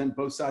cannot represent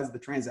both sides of the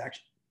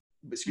transaction.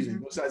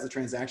 Both sides of the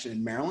transaction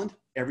in Maryland.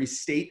 Every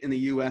state in the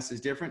U.S.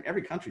 is different.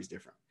 Every country is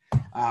different.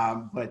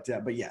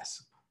 But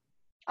yes.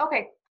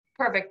 Okay,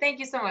 perfect. Thank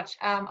you so much.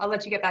 I'll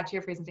let you get back to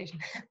your presentation.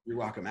 You're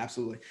welcome.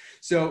 Absolutely.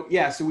 So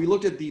we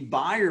looked at the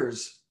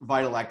buyer's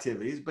vital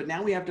activities, but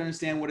now we have to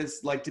understand what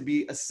it's like to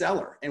be a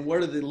seller and what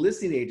are the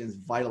listing agent's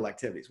vital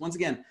activities. Once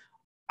again,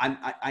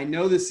 I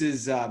know this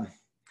is,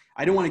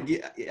 I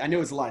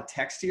know it's a lot of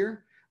text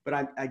here,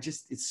 but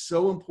it's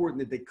so important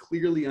that they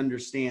clearly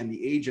understand,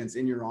 the agents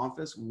in your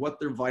office, what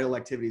their vital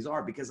activities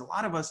are. Because a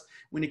lot of us,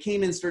 when it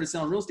came in and started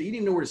selling real estate, you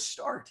didn't even know where to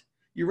start.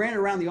 You ran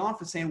around the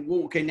office saying,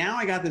 well, okay, now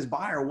I got this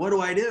buyer, what do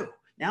I do?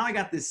 Now I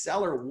got this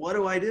seller, what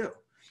do I do?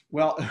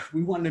 Well,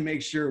 we wanted to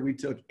make sure we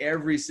took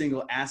every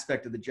single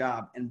aspect of the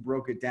job and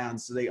broke it down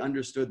so they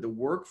understood the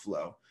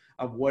workflow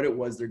of what it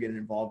was they're getting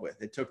involved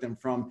with. It took them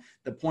from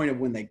the point of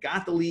when they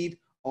got the lead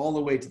all the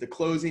way to the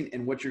closing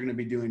and what you're going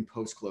to be doing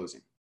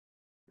post-closing,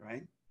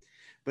 right?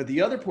 But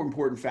the other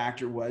important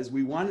factor was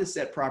we wanted to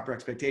set proper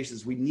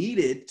expectations. We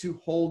needed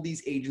to hold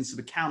these agents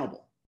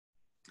accountable.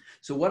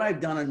 So what I've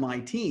done on my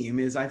team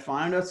is I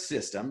found a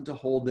system to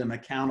hold them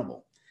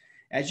accountable.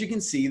 As you can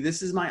see,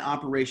 this is my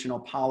operational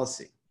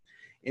policy.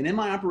 And in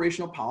my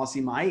operational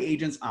policy, my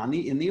agents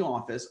in the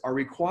office are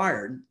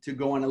required to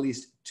go on at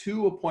least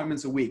 2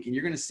 appointments a week. And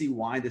you're going to see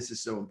why this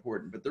is so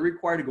important, but they're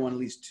required to go on at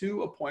least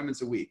 2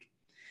 appointments a week.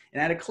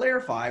 And I had to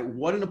clarify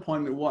what an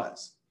appointment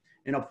was.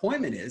 An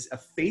appointment is a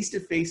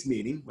face-to-face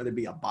meeting, whether it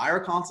be a buyer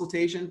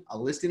consultation, a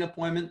listing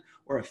appointment,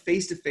 or a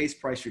face-to-face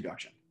price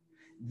reduction.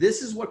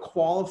 This is what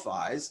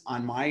qualifies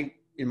in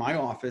my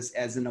office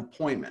as an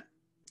appointment.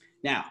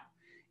 Now,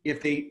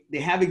 if they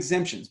have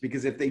exemptions,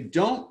 because if they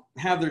don't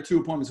have their 2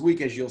 appointments a week,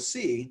 as you'll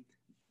see,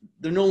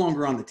 they're no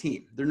longer on the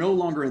team. They're no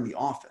longer in the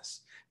office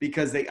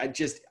because I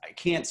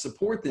can't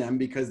support them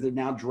because they're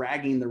now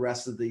dragging the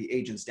rest of the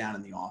agents down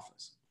in the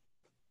office.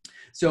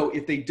 So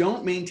if they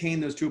don't maintain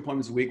those 2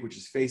 appointments a week, which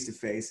is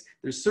face-to-face,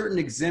 there's certain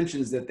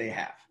exemptions that they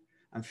have.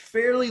 I'm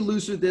fairly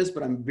loose with this,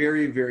 but I'm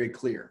very, very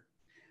clear.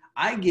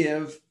 I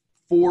give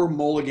 4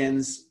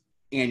 mulligans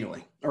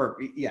annually,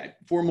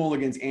 4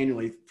 mulligans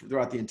annually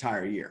throughout the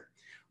entire year.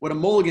 What a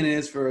mulligan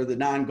is for the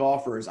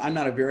non-golfers, I'm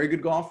not a very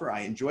good golfer. I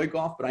enjoy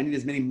golf, but I need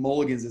as many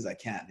mulligans as I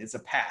can. It's a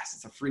pass.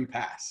 It's a free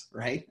pass,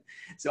 right?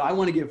 So I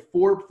want to give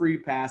 4 free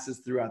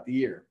passes throughout the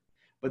year.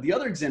 But the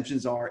other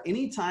exemptions are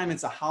anytime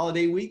it's a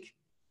holiday week,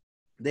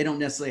 they don't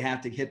necessarily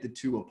have to hit the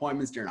 2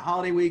 appointments during a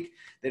holiday week.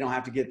 They don't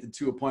have to get the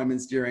 2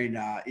 appointments during,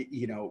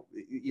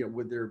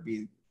 would there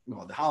be,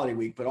 the holiday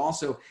week, but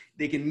also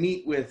they can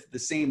meet with the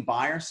same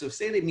buyer. So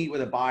say they meet with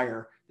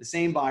the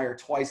same buyer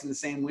twice in the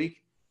same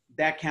week,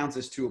 that counts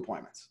as 2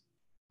 appointments.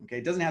 Okay.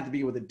 It doesn't have to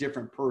be with a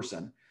different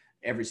person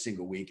every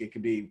single week. It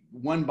could be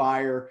one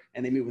buyer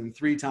and they meet with them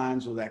 3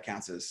 times. Well, that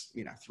counts as,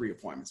 3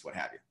 appointments, what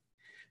have you.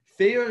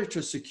 Failure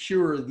to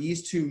secure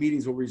these 2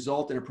 meetings will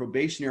result in a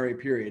probationary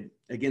period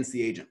against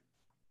the agent.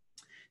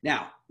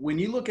 Now, when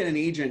you look at an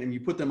agent and you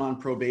put them on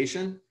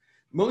probation,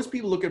 most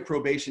people look at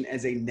probation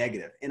as a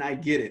negative, and I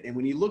get it. And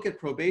when you look at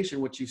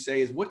probation, what you say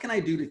is, what can I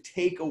do to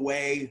take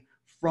away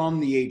from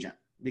the agent?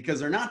 Because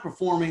they're not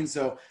performing,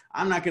 so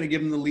I'm not going to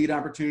give them the lead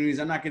opportunities.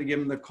 I'm not going to give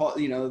them the call,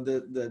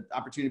 the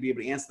opportunity to be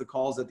able to answer the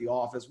calls at the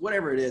office,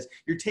 whatever it is.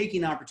 You're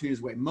taking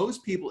opportunities away.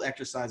 Most people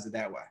exercise it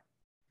that way.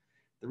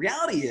 The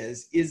reality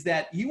is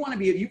that you've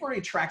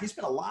already tracked, you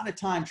spent a lot of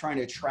time trying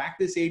to attract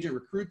this agent,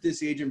 recruit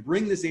this agent,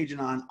 bring this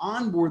agent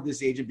onboard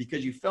this agent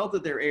because you felt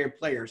that they're A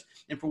players.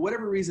 And for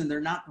whatever reason,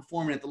 they're not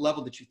performing at the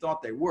level that you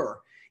thought they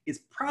were. It's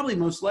probably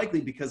most likely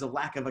because of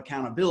lack of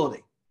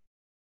accountability.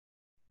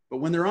 But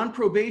when they're on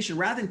probation,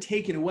 rather than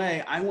taking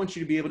away, I want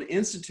you to be able to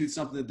institute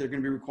something that they're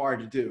going to be required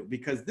to do,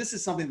 because this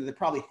is something that they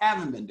probably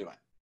haven't been doing.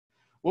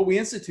 What we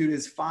institute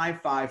is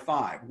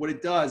 5-5-5. What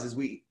it does is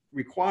we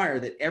require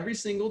that every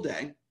single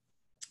day,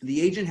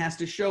 the agent has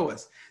to show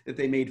us that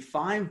they made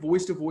 5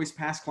 voice-to-voice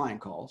past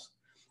client calls,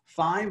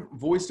 5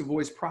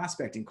 voice-to-voice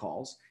prospecting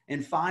calls,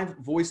 and 5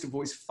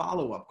 voice-to-voice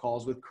follow-up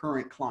calls with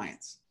current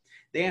clients.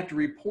 They have to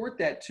report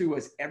that to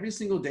us every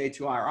single day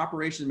to our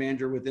operations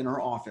manager within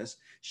our office,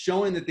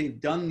 showing that they've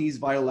done these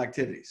vital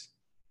activities.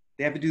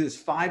 They have to do this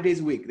 5 days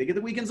a week. They get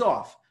the weekends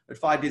off, but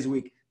 5 days a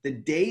week. The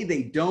day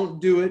they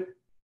don't do it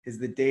is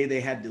the day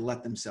they had to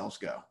let themselves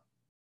go.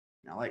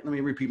 Now, let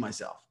me repeat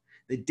myself.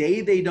 The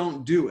day they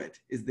don't do it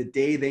is the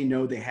day they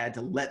know they had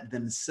to let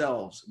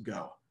themselves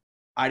go.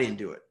 I didn't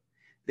do it.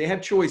 They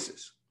have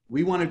choices.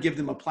 We want to give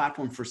them a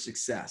platform for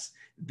success.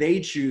 They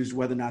choose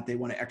whether or not they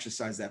want to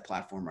exercise that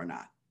platform or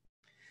not.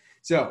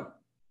 So,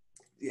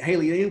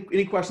 Haley,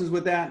 any questions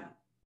with that?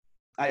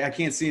 I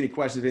can't see any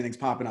questions if anything's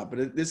popping up,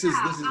 but this is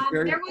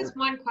very There was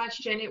one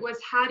question. It was,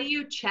 how do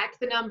you check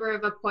the number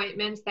of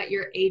appointments that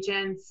your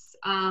agents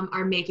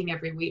are making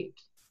every week?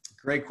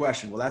 Great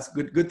question. Well, that's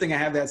good thing I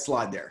have that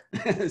slide there.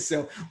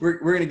 So we're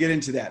going to get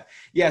into that.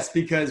 Yes,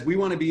 because we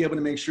want to be able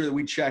to make sure that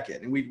we check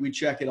it, and we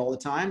check it all the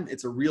time.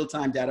 It's a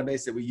real-time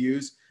database that we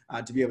use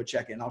to be able to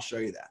check it, and I'll show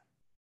you that.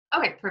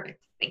 Okay,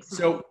 perfect. Thanks.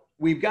 So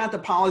we've got the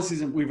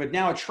policies, and we've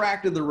now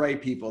attracted the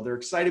right people. They're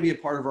excited to be a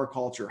part of our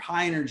culture.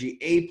 High energy,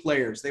 A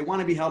players. They want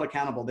to be held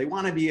accountable. They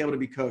want to be able to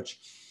be coached.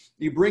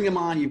 You bring them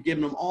on, you've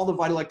given them all the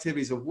vital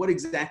activities of what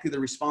exactly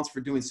they're responsible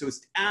for doing. So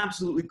it's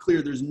absolutely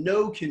clear. There's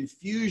no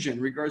confusion in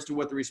regards to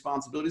what the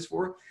responsibility is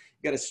for.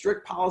 You got a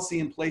strict policy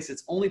in place.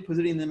 It's only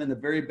putting them in the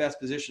very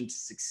best position to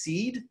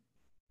succeed.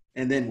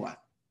 And then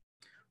what?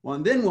 Well,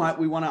 and then what?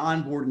 We want to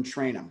onboard and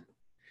train them,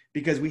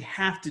 because we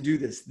have to do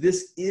this.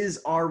 This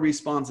is our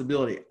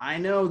responsibility. I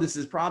know this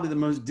is probably the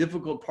most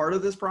difficult part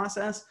of this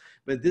process,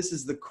 but this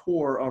is the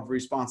core of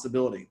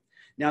responsibility.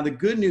 Now, the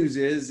good news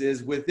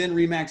is within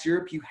RE/MAX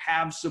Europe, you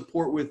have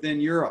support within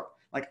Europe.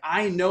 Like,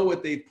 I know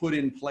what they've put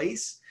in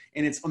place,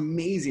 and it's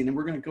amazing. And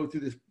we're going to go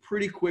through this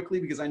pretty quickly,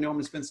 because I know I'm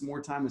going to spend some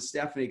more time with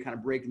Stephanie kind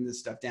of breaking this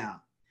stuff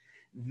down.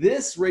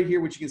 This right here,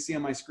 which you can see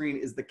on my screen,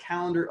 is the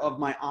calendar of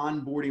my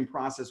onboarding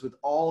process with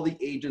all the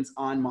agents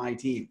on my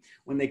team.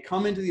 When they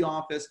come into the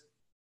office,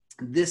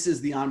 this is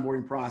the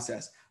onboarding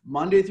process.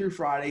 Monday through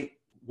Friday,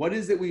 what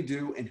is it we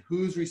do and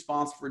who's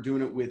responsible for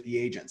doing it with the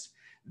agents?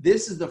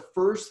 This is the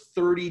first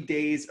 30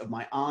 days of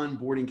my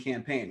onboarding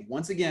campaign.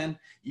 Once again,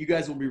 you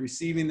guys will be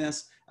receiving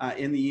this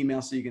in the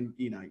email, so you can,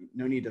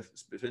 no need to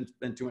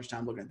spend too much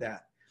time looking at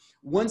that.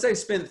 Once I've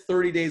spent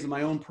 30 days of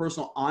my own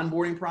personal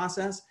onboarding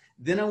process,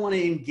 then I want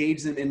to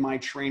engage them in my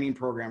training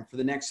program for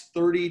the next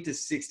 30 to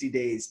 60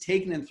 days,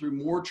 taking them through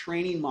more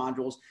training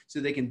modules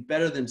so they can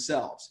better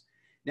themselves.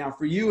 Now,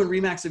 for you in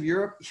RE/MAX of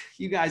Europe,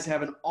 you guys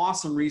have an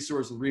awesome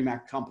resource with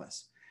RE/MAX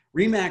Compass.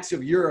 RE/MAX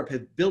of Europe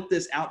have built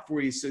this out for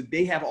you, so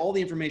they have all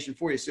the information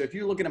for you. So if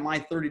you're looking at my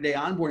 30-day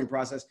onboarding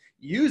process,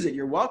 use it.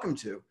 You're welcome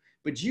to.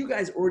 But you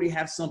guys already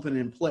have something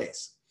in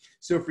place.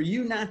 So for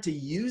you not to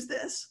use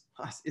this,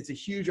 it's a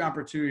huge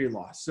opportunity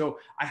loss. So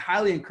I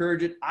highly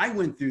encourage it. I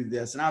went through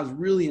this, and I was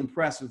really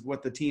impressed with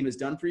what the team has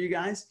done for you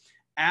guys.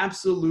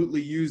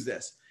 Absolutely use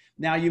this.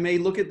 Now, you may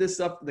look at this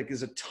stuff, like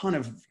there's a ton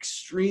of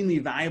extremely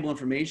valuable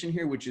information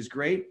here, which is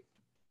great.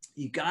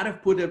 You got to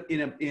put it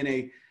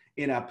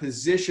in a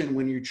position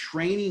when you're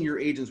training your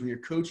agents, when you're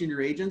coaching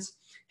your agents.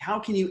 How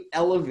can you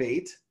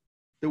elevate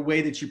the way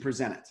that you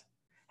present it?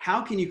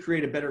 How can you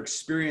create a better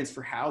experience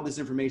for how this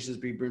information is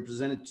being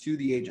presented to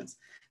the agents?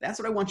 That's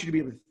what I want you to be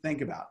able to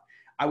think about.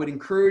 I would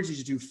encourage you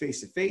to do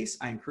face-to-face.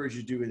 I encourage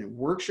you to do it in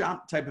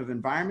workshop type of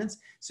environments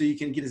so you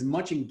can get as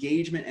much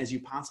engagement as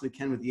you possibly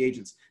can with the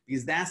agents,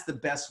 because that's the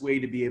best way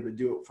to be able to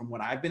do it from what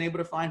I've been able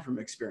to find from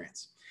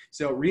experience.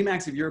 So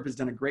RE/MAX of Europe has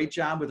done a great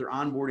job with their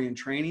onboarding and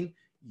training.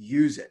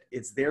 Use it.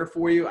 It's there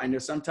for you. I know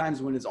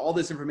sometimes when all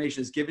this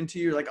information is given to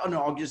you, you're like, oh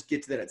no, I'll just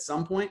get to that at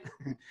some point.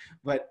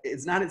 But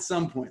it's not at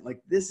some point.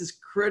 Like, this is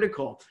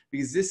critical,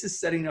 because this is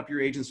setting up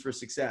your agents for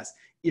success.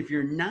 If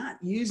you're not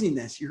using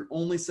this, you're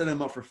only setting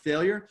them up for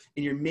failure,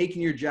 and you're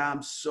making your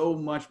job so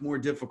much more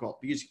difficult,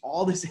 because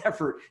all this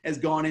effort has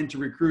gone into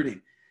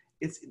recruiting.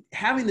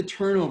 Having the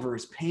turnover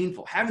is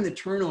painful. Having the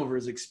turnover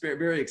is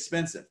very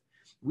expensive.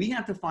 We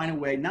have to find a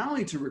way not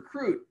only to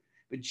recruit,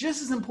 but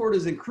just as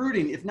important as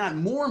recruiting, if not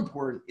more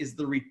important, is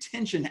the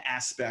retention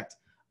aspect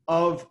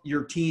of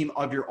your team,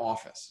 of your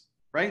office,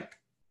 right?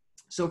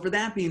 So for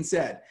that being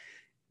said,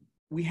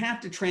 we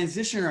have to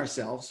transition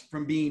ourselves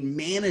from being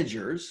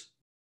managers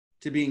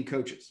to being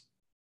coaches.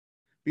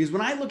 Because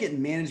when I look at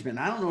management,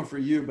 I don't know for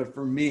you, but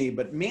for me,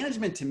 but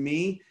management to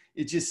me,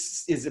 it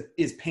just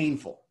is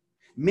painful.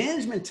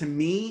 Management to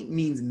me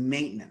means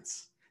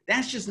maintenance.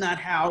 That's just not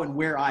how and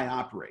where I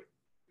operate.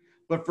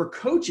 But for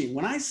coaching,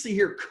 when I see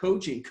here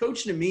coaching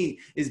to me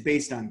is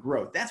based on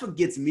growth. That's what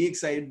gets me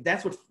excited.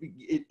 That's what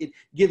it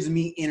gives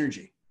me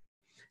energy.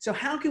 So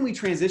how can we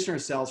transition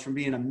ourselves from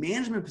being in a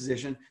management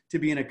position to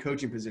being in a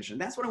coaching position?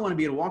 That's what I want to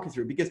be able to walk you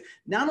through, because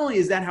not only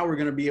is that how we're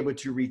going to be able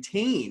to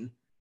retain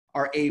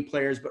our A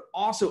players, but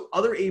also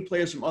other A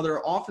players from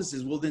other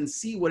offices will then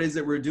see what it is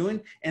that we're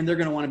doing, and they're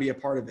going to want to be a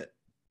part of it.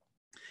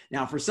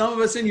 Now, for some of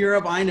us in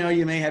Europe, I know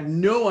you may have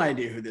no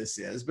idea who this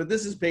is, but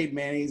this is Peyton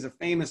Manning. He's a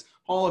famous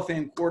Hall of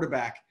Fame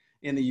quarterback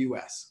in the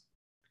U.S.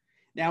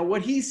 Now,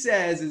 what he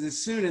says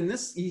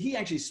is he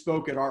actually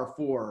spoke at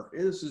R4.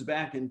 This was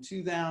back in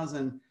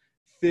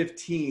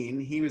 2015.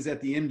 He was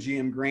at the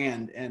MGM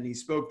Grand, and he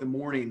spoke the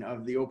morning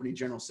of the opening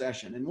general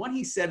session. And what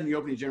he said in the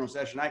opening general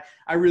session,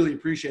 I really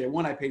appreciate it.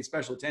 One, I paid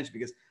special attention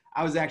because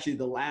I was actually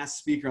the last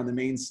speaker on the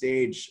main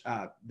stage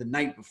the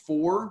night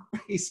before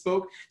he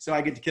spoke. So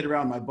I get to kid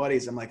around with my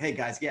buddies. I'm like, hey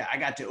guys, yeah, I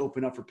got to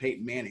open up for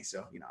Peyton Manning.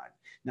 So,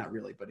 not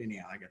really, but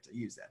anyhow, I got to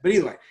use that. But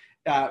either way,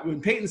 when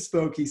Peyton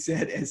spoke, he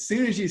said, as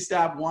soon as you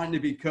stop wanting to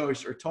be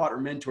coached or taught or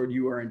mentored,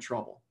 you are in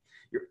trouble.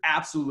 You're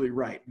absolutely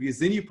right, because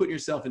then you put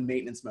yourself in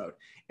maintenance mode.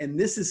 And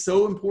this is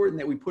so important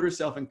that we put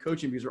ourselves in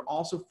coaching, because we're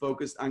also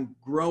focused on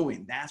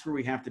growing. That's where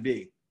we have to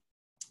be.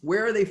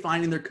 Where are they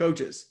finding their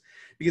coaches?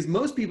 Because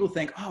most people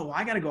think, oh, well,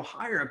 I got to go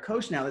hire a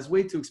coach now. That's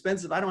way too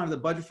expensive. I don't have the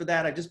budget for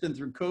that. I've just been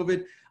through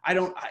COVID.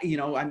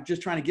 I'm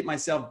just trying to get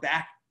myself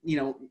back,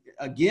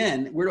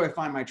 again. Where do I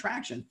find my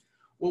traction?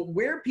 Well,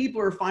 where people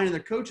are finding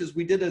their coaches,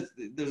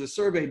 there's a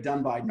survey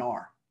done by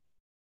NAR.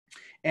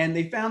 And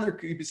they found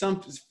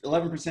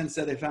 11%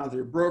 said they found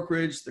their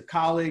brokerage, the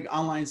colleague,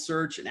 online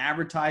search, and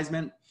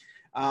advertisement.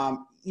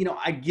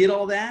 I get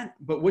all that,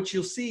 but what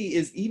you'll see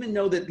is, even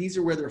though that these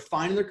are where they're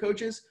finding their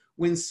coaches,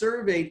 when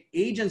surveyed,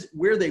 agents,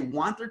 where they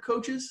want their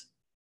coaches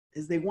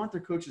is they want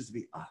their coaches to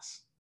be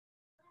us.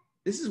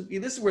 This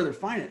is where they're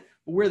finding it.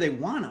 But where they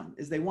want them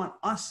is they want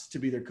us to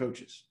be their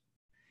coaches.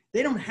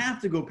 They don't have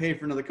to go pay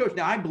for another coach.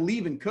 Now, I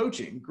believe in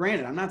coaching.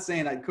 Granted, I'm not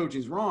saying that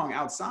coaching is wrong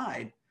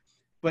outside,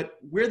 but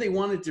where they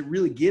wanted to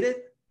really get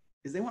it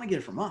is they want to get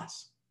it from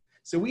us.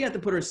 So we have to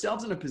put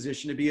ourselves in a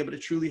position to be able to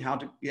truly how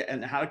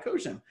to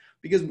coach them.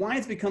 Because why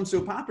it's become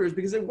so popular is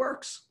because it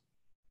works.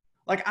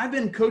 Like I've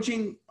been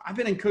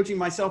in coaching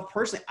myself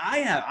personally.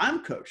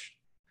 I'm coached,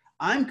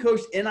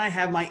 and I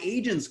have my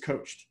agents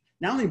coached,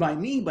 not only by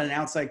me, but an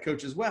outside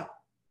coach as well,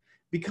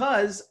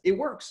 because it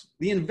works.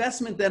 The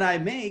investment that I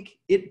make,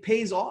 it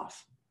pays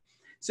off.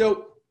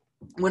 So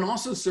when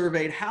also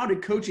surveyed, how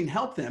did coaching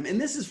help them? And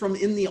this is from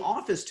in the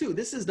office too.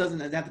 Doesn't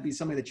have to be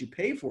something that you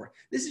pay for.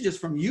 This is just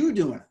from you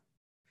doing it.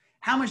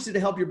 How much did it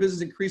help your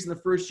business increase in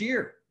the first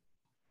year?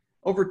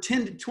 Over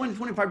 10 to 20,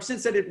 25%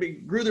 said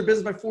it grew their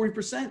business by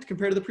 40%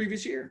 compared to the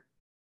previous year.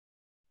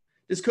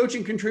 Does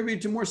coaching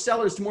contribute to more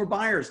sellers, to more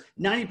buyers?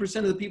 90%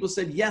 of the people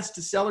said yes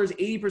to sellers.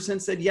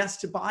 80% said yes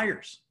to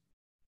buyers.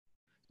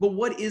 But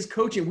what is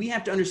coaching? We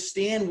have to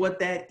understand what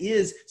that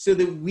is so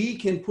that we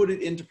can put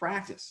it into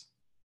practice.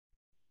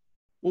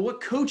 Well,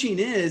 what coaching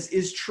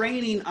is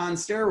training on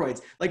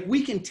steroids. Like,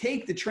 we can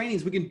take the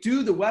trainings, we can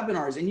do the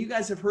webinars, and you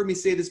guys have heard me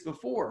say this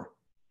before.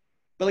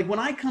 But like when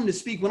I come to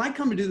speak, when I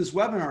come to do this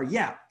webinar,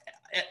 yeah,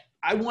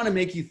 I want to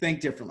make you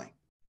think differently.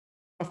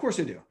 Of course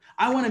I do.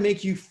 I want to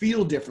make you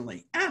feel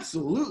differently.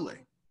 Absolutely.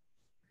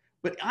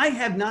 But I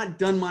have not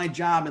done my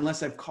job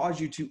unless I've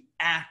caused you to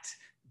act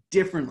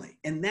differently.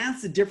 And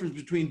that's the difference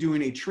between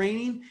doing a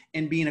training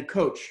and being a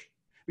coach.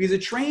 Because a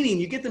training,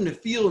 you get them to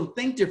feel and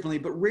think differently,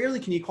 but rarely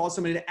can you cause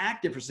somebody to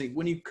act differently.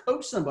 When you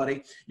coach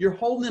somebody, you're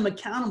holding them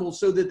accountable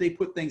so that they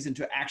put things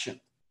into action.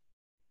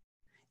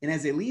 And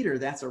as a leader,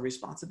 that's our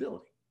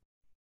responsibility.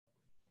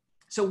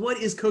 So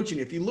what is coaching?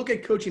 If you look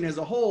at coaching as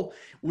a whole,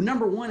 well,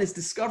 number one is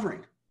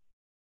discovering.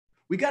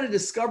 We got to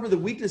discover the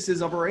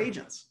weaknesses of our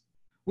agents.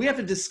 We have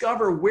to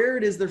discover where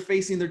it is they're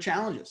facing their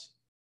challenges.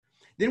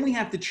 Then we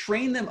have to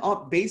train them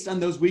up based on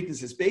those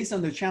weaknesses, based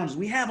on their challenges.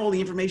 We have all the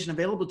information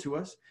available to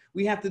us.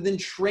 We have to then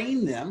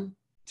train them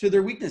to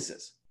their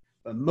weaknesses.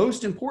 But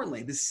most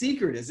importantly, the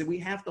secret is that we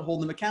have to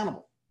hold them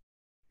accountable.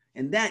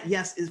 And that,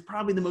 yes, is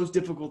probably the most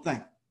difficult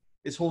thing,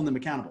 is holding them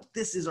accountable.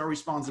 This is our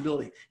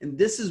responsibility. And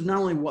this is not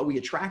only what we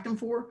attract them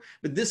for,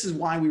 but this is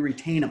why we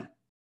retain them.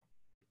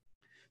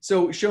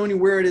 So showing you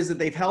where it is that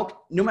they've helped,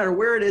 no matter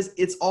where it is,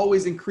 it's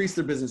always increased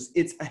their business.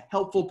 It's a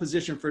helpful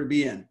position for it to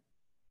be in.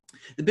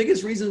 The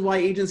biggest reason why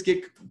agents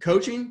get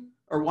coaching,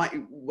 or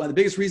the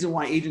biggest reason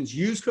why agents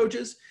use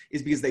coaches,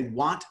 is because they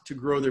want to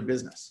grow their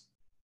business.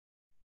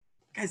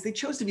 Guys, they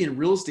chose to be in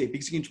real estate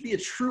because you can be a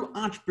true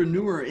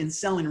entrepreneur in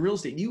selling real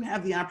estate. You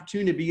have the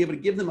opportunity to be able to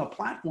give them a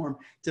platform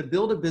to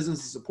build a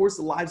business that supports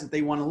the lives that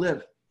they want to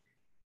live.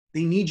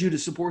 They need you to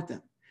support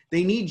them.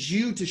 They need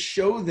you to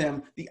show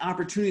them the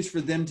opportunities for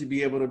them to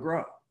be able to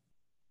grow.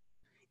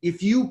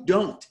 If you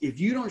don't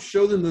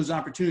show them those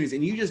opportunities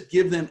and you just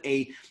give them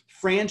a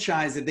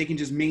franchise that they can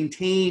just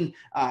maintain,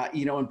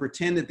 and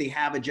pretend that they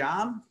have a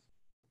job,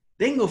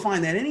 they can go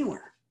find that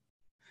anywhere.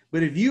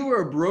 But if you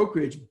are a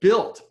brokerage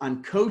built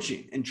on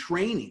coaching and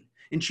training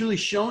and truly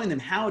showing them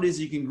how it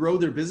is you can grow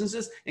their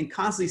businesses and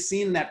constantly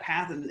seeing that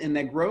path and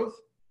that growth,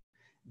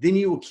 then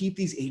you will keep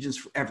these agents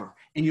forever.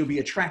 And you'll be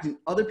attracting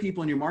other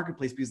people in your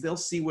marketplace because they'll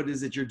see what it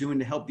is that you're doing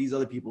to help these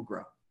other people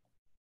grow.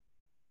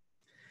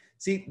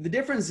 See, the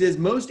difference is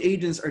most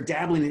agents are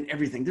dabbling in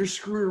everything. They're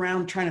screwing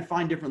around trying to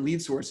find different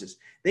lead sources.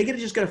 They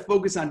just got to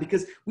focus on,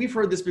 because we've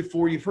heard this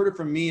before. You've heard it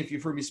from me if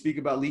you've heard me speak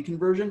about lead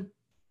conversion.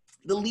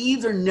 The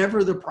leads are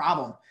never the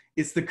problem.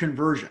 It's the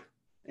conversion.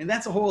 And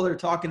that's a whole other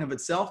talk in of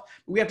itself.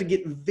 But we have to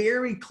get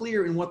very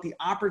clear in what the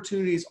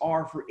opportunities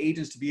are for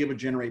agents to be able to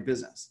generate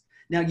business.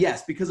 Now,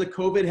 yes, because of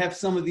COVID, have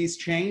some of these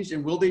changed,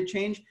 and will they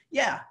change?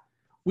 Yeah,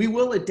 we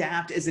will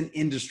adapt as an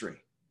industry.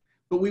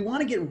 But we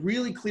want to get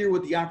really clear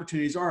what the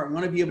opportunities are. We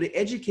want to be able to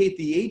educate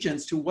the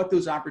agents to what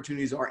those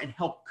opportunities are and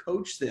help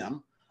coach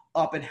them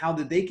up and how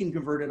that they can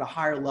convert at a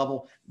higher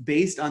level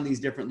based on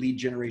these different lead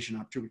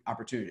generation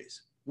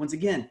opportunities. Once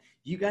again,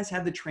 you guys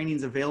have the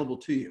trainings available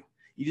to you.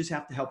 You just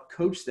have to help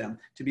coach them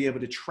to be able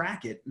to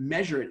track it,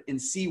 measure it,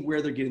 and see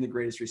where they're getting the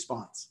greatest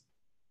response.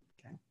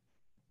 Okay.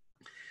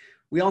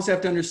 We also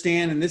have to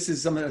understand, and this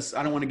is some of this,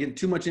 I don't want to get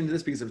too much into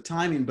this because of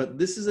timing, but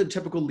this is a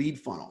typical lead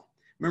funnel.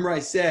 Remember I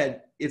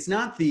said, it's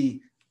not the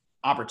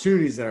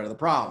opportunities that are the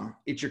problem.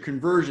 It's your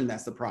conversion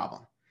that's the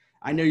problem.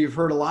 I know you've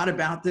heard a lot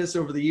about this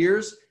over the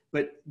years,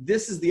 but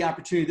this is the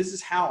opportunity. This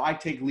is how I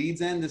take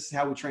leads in. This is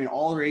how we train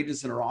all our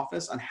agents in our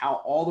office on how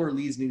all their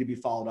leads need to be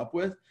followed up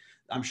with.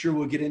 I'm sure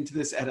we'll get into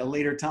this at a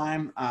later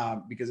time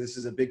because this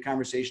is a big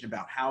conversation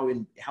about how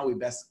we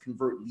best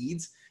convert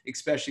leads,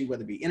 especially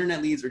whether it be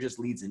internet leads or just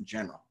leads in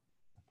general.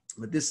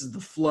 But this is the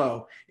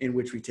flow in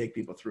which we take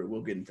people through.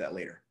 We'll get into that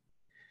later.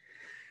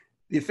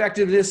 The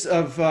effectiveness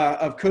of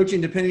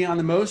coaching, depending on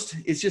the most,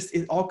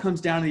 it all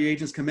comes down to the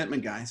agent's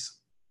commitment, guys.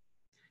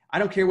 I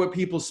don't care what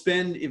people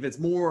spend. If it's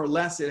more or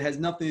less, it has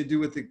nothing to do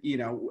with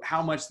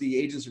how much the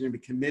agents are going to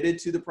be committed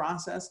to the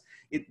process.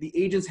 The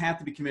agents have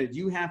to be committed.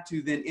 You have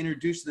to then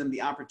introduce to them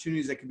the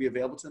opportunities that can be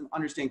available to them,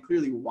 understand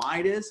clearly why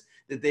it is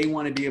that they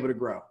want to be able to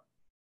grow,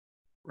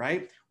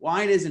 right?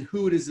 Why it is and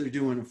who it is they're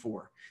doing it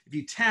for. If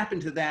you tap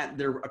into that,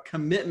 their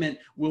commitment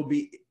will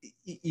be,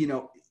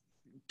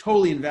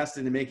 totally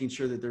invested in making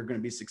sure that they're going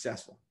to be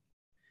successful.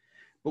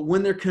 But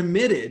when they're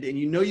committed, and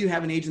you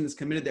have an agent that's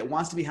committed that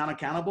wants to be held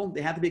accountable,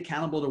 they have to be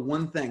accountable to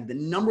one thing. The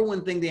number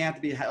one thing they have to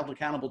be held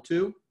accountable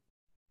to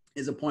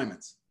is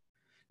appointments.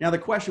 Now, the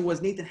question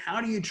was, Nathan,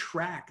 how do you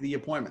track the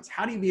appointments?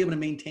 How do you be able to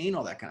maintain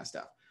all that kind of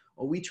stuff?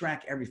 Well, we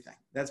track everything.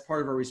 That's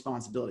part of our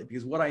responsibility,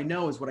 because what I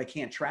know is what I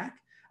can't track,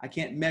 I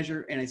can't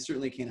measure, and I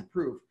certainly can't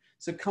improve.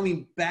 So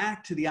coming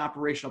back to the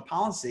operational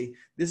policy,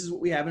 this is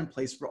what we have in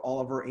place for all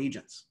of our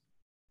agents.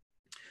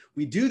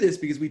 We do this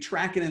because we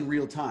track it in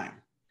real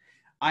time.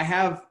 I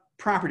have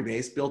Property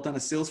Base built on a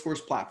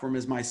Salesforce platform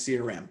as my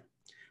CRM.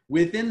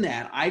 Within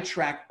that, I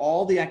track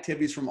all the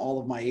activities from all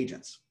of my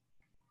agents.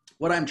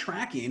 What I'm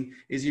tracking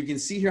is, you can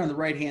see here on the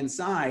right-hand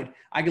side,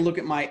 I can look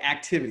at my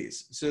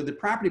activities. So the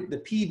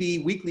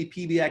PB, weekly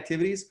PB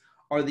activities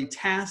are the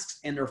tasks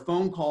and their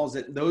phone calls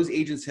that those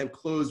agents have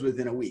closed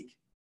within a week.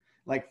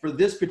 Like for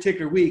this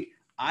particular week,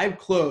 I've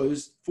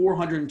closed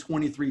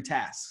 423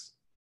 tasks.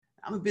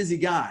 I'm a busy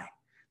guy.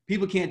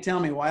 People can't tell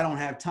me why I don't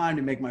have time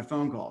to make my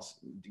phone calls.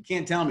 You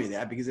can't tell me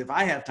that, because if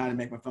I have time to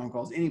make my phone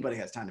calls, anybody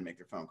has time to make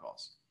their phone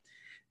calls.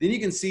 Then you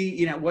can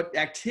see, what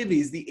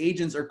activities the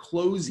agents are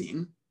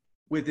closing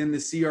within the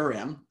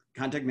CRM,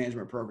 contact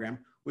management program,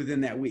 within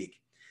that week.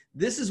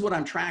 This is what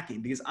I'm tracking,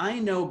 because I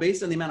know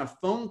based on the amount of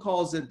phone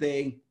calls that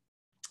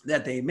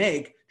they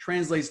make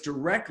translates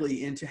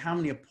directly into how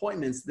many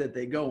appointments that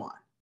they go on.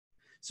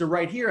 So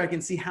right here, I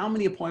can see how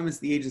many appointments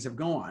the agents have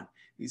gone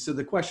on. So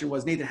the question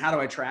was, Nathan, how do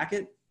I track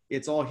it?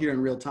 It's all here in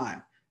real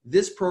time.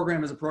 This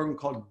program is a program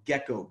called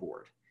Gecko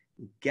Board.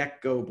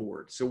 Gecko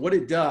Board. So what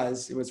it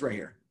does, it's right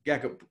here,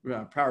 Gecko,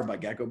 powered by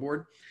Gecko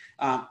Board.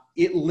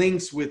 It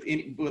links with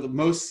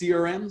most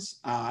CRMs.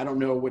 I don't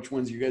know which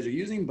ones you guys are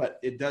using, but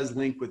it does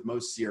link with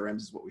most CRMs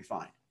is what we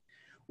find.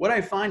 What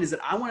I find is that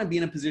I want to be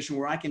in a position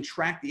where I can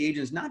track the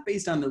agents, not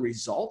based on the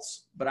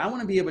results, but I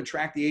want to be able to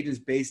track the agents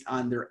based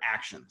on their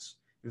actions.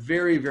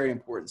 Very, very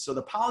important. So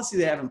the policy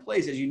they have in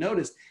place, as you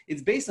noticed,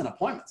 it's based on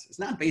appointments. It's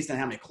not based on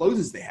how many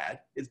closes they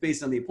had. It's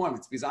based on the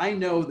appointments, because I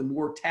know the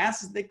more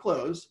tasks they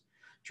close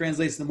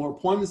translates to the more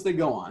appointments they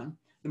go on.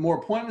 The more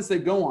appointments they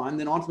go on,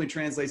 then ultimately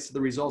translates to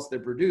the results they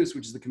produce,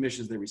 which is the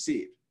commissions they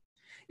receive.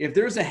 If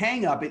there's a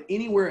hang up at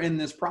anywhere in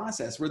this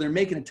process where they're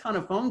making a ton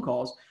of phone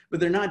calls, but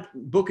they're not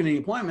booking any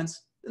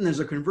appointments, then there's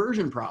a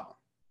conversion problem.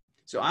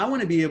 So I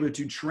want to be able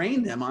to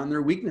train them on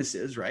their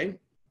weaknesses, right?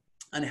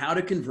 On how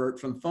to convert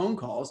from phone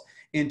calls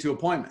into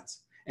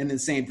appointments. And then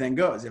same thing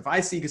goes. If I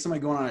see somebody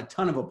going on a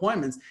ton of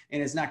appointments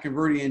and it's not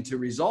converting into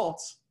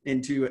results,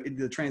 into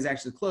the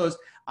transaction closed,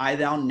 I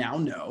now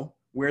know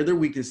where their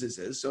weaknesses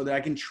is so that I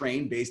can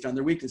train based on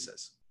their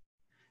weaknesses.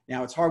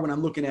 Now, it's hard when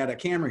I'm looking at a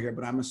camera here,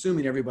 but I'm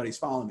assuming everybody's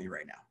following me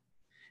right now.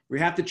 We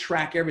have to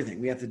track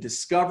everything. We have to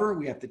discover,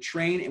 we have to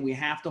train, and we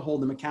have to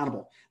hold them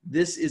accountable.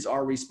 This is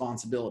our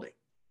responsibility.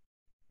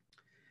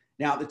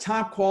 Now, the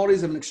top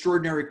qualities of an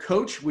extraordinary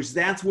coach, which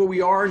that's where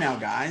we are now,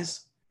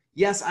 guys.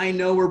 Yes, I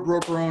know we're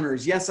broker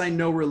owners. Yes, I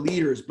know we're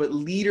leaders, but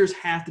leaders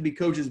have to be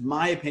coaches,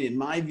 my opinion,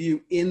 my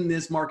view in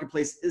this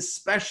marketplace,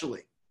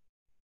 especially.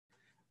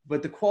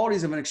 But the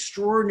qualities of an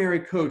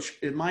extraordinary coach,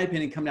 in my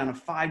opinion, come down to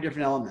 5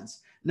 different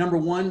elements. Number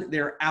one,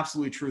 they're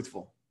absolutely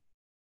truthful.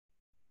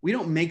 We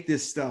don't make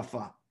this stuff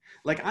up.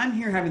 Like, I'm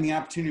here having the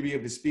opportunity to be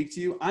able to speak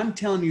to you. I'm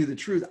telling you the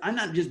truth. I'm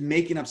not just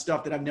making up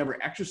stuff that I've never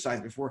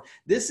exercised before.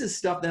 This is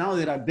stuff that not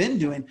only that I've been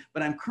doing,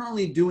 but I'm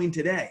currently doing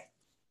today.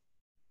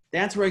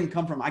 That's where I can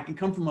come from. I can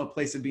come from a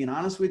place of being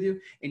honest with you,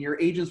 and your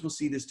agents will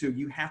see this too.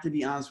 You have to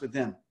be honest with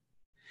them.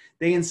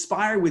 They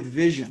inspire with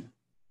vision.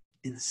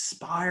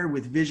 Inspire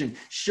with vision,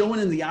 showing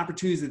them the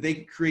opportunities that they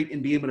can create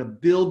and be able to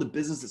build the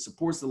business that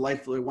supports the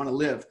life that they want to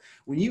live.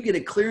 When you get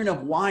a clear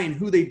enough why and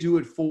who they do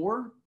it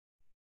for,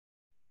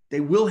 they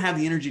will have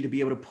the energy to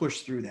be able to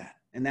push through that.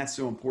 And that's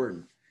so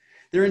important.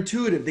 They're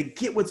intuitive. They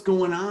get what's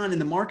going on in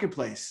the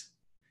marketplace.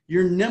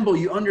 You're nimble.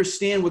 You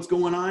understand what's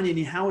going on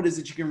and how it is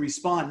that you can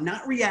respond,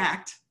 not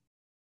react,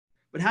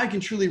 but how you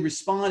can truly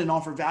respond and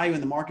offer value in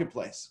the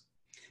marketplace.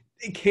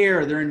 They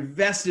care. They're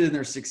invested in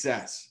their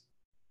success.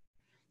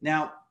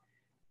 Now,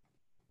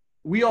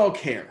 we all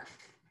care.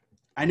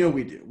 I know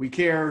we do. We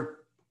care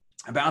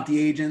about the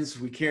agents.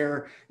 We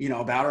care,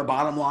 about our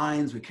bottom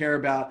lines. We care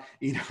about,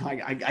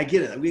 I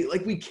get it.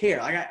 We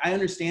care. I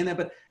understand that,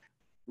 but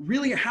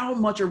really, how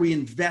much are we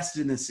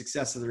invested in the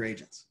success of their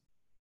agents?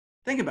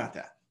 Think about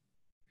that.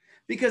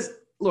 Because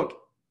look,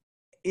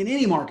 in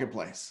any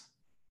marketplace,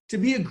 to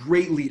be a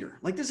great leader,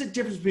 like there's a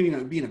difference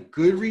between being a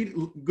good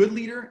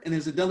leader, and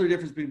there's another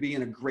difference between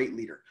being a great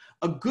leader.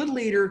 A good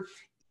leader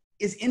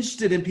is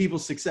interested in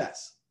people's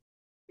success.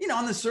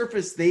 On the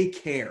surface, they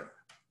care.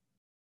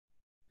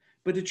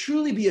 But to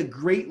truly be a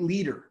great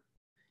leader,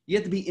 you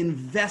have to be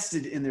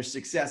invested in their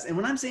success. And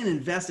when I'm saying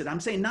invested,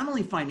 I'm saying not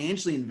only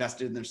financially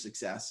invested in their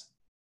success,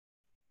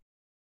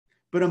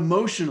 but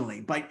emotionally,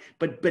 by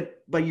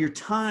your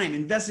time,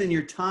 invested in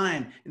your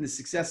time in the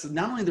success of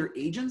not only their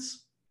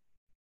agents,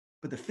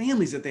 but the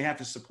families that they have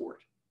to support.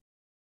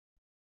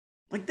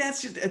 Like,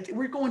 that's just,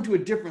 we're going to a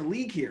different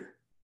league here.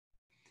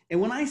 And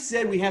when I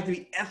said we have to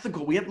be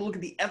ethical, we have to look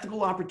at the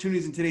ethical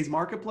opportunities in today's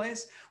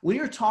marketplace. When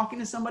you're talking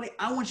to somebody,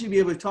 I want you to be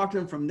able to talk to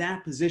them from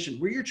that position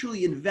where you're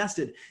truly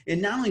invested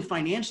in not only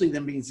financially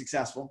them being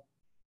successful,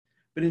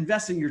 but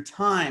investing your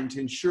time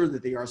to ensure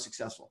that they are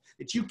successful,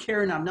 that you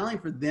care not only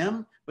for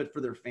them, but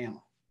for their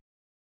family.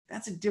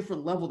 That's a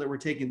different level that we're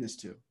taking this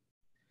to.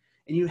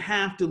 And you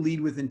have to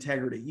lead with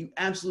integrity. You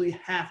absolutely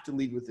have to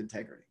lead with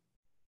integrity.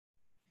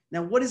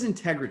 Now, what is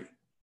integrity?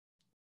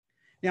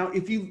 Now,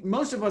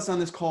 most of us on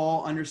this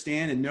call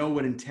understand and know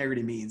what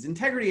integrity means.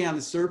 Integrity on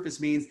the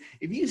surface means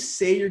if you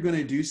say you're going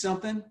to do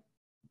something,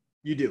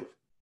 you do it.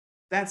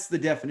 That's the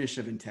definition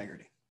of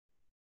integrity.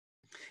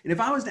 And if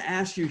I was to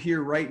ask you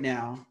here right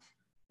now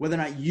whether or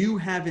not you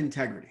have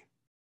integrity,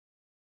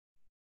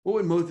 what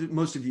would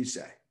most of you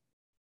say?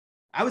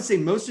 I would say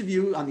most of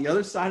you on the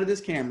other side of this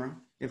camera,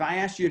 if I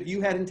asked you if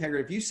you had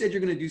integrity, if you said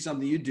you're going to do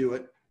something, you do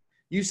it.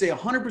 You say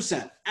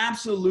 100%,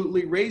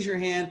 absolutely, raise your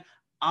hand.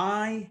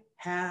 I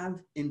have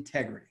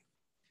integrity.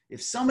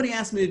 If somebody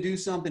asks me to do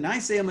something, I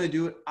say I'm going to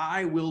do it,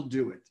 I will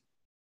do it.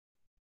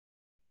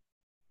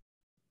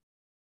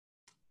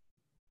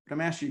 But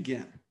I'm asking you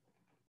again.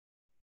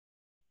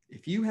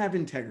 If you have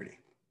integrity,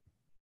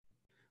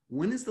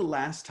 when is the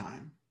last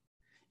time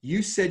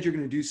you said you're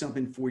going to do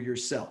something for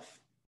yourself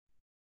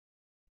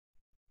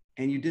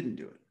and you didn't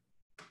do it?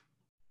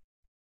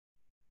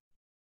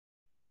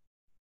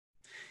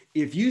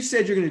 If you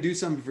said you're going to do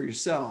something for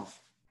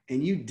yourself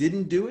and you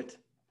didn't do it,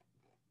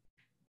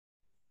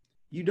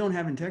 you don't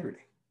have integrity.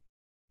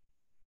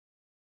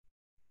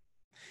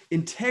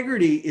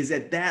 Integrity is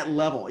at that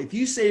level. If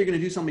you say you're going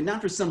to do something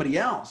not for somebody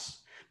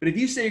else, but if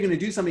you say you're going to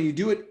do something, you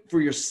do it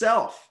for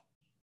yourself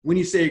when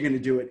you say you're going to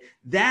do it,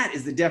 that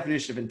is the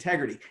definition of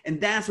integrity.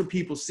 And that's what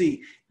people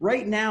see.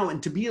 Right now,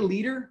 and to be a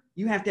leader,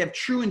 you have to have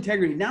true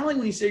integrity. Not only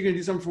when you say you're going to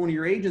do something for one of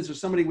your agents or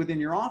somebody within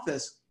your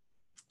office,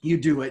 you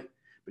do it.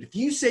 But if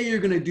you say you're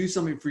going to do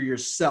something for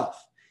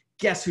yourself,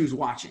 guess who's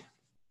watching?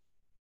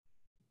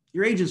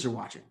 Your agents are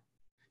watching.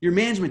 Your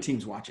management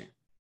team's watching.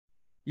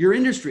 Your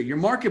industry, your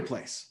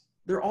marketplace,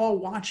 they're all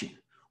watching.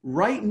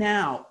 Right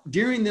now,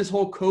 during this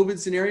whole COVID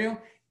scenario,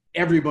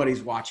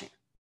 everybody's watching.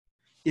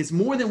 It's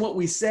more than what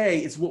we say,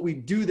 it's what we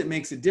do that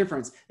makes a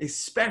difference,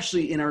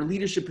 especially in our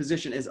leadership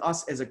position as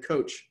us as a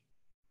coach.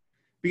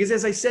 Because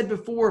as I said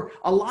before,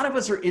 a lot of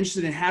us are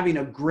interested in having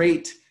a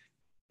great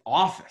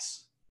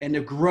office and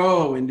to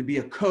grow and to be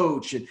a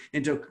coach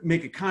and to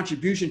make a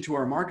contribution to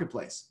our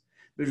marketplace.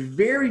 But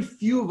very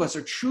few of us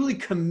are truly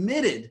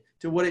committed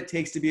to what it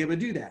takes to be able to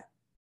do that.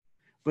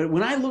 But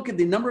when I look at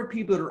the number of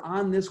people that are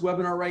on this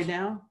webinar right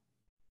now,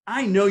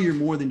 I know you're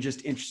more than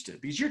just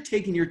interested because you're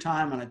taking your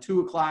time on a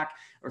 2 o'clock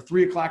or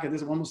 3 o'clock, at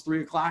this almost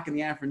 3 o'clock in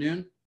the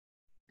afternoon,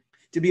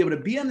 to be able to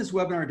be on this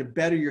webinar to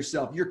better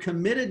yourself. You're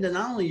committed to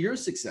not only your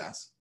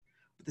success,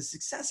 but the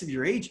success of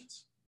your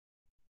agents.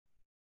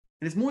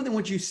 And it's more than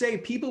what you say.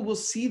 People will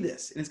see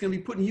this, and it's going to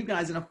be putting you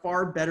guys in a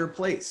far better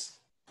place.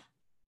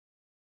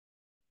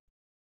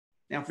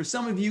 Now, for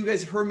some of you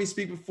guys have heard me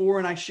speak before,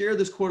 and I share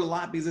this quote a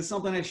lot because it's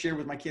something I share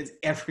with my kids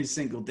every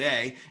single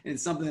day, and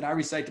it's something that I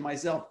recite to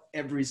myself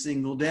every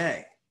single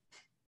day.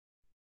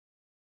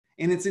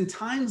 And it's in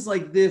times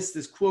like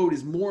this quote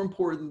is more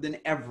important than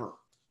ever.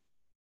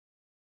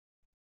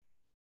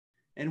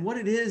 And what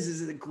it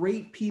is that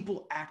great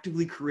people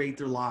actively create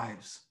their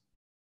lives,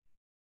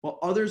 while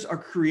others are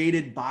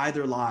created by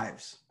their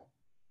lives,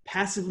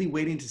 passively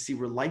waiting to see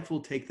where life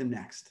will take them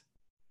next.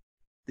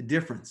 The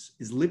difference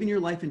is living your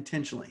life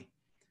intentionally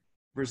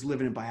versus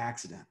living it by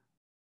accident.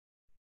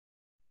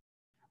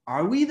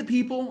 Are we the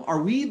people,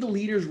 are we the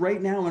leaders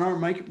right now in our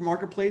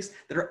marketplace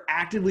that are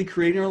actively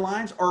creating our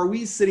lives? Or are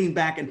we sitting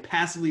back and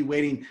passively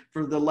waiting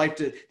for the life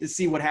to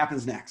see what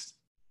happens next?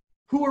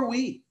 Who are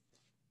we?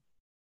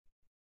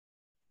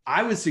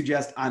 I would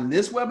suggest on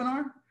this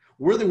webinar,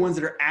 we're the ones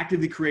that are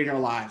actively creating our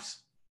lives.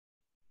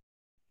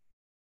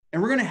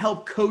 And we're going to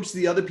help coach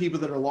the other people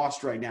that are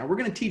lost right now. We're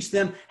going to teach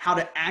them how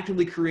to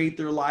actively create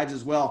their lives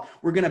as well.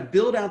 We're going to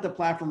build out the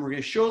platform. We're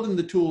going to show them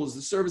the tools,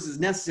 the services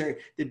necessary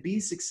to be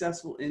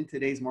successful in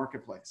today's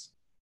marketplace.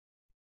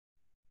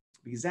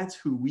 Because that's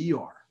who we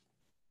are.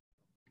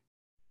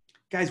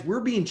 Guys,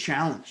 we're being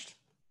challenged.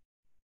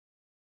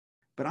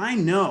 But I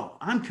know,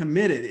 I'm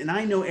committed, and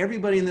I know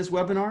everybody in this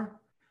webinar,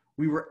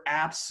 we were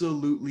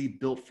absolutely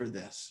built for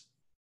this.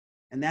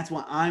 And that's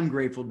why I'm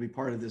grateful to be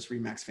part of this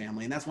RE/MAX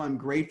family. And that's why I'm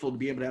grateful to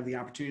be able to have the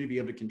opportunity to be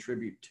able to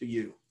contribute to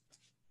you.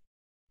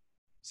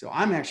 So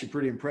I'm actually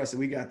pretty impressed that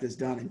we got this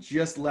done in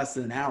just less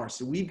than an hour.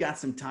 So we've got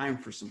some time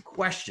for some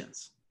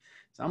questions.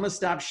 So I'm going to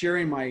stop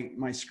sharing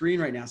my screen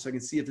right now so I can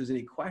see if there's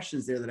any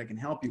questions there that I can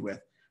help you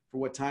with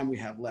for what time we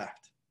have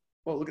left.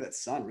 Oh, look at that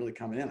sun really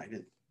coming in. I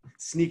didn't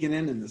sneaking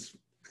in this.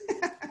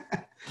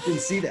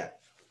 Didn't see that.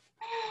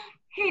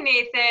 Hey,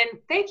 Nathan,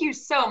 thank you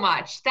so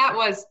much. That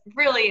was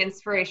really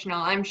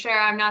inspirational. I'm sure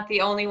I'm not the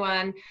only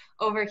one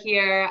over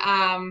here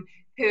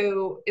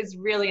who is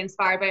really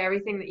inspired by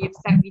everything that you've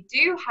said. We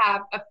do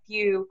have a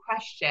few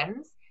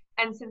questions.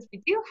 And since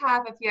we do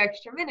have a few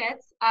extra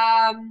minutes,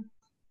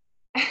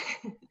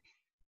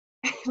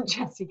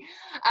 Jesse,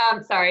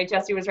 sorry,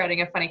 Jesse was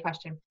writing a funny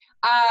question.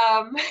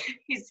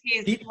 He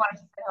wanted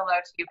to say hello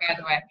to you, by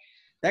the way.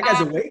 That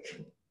guy's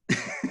awake?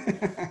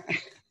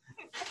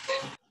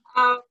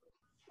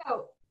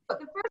 But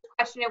the first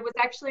question, it was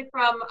actually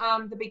from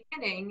the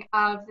beginning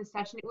of the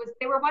session. It was,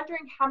 they were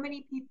wondering how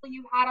many people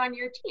you had on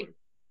your team.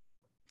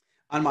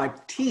 On my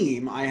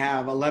team, I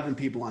have 11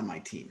 people on my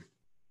team.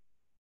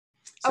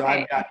 So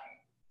okay. I've got,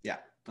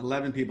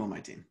 11 people on my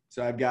team.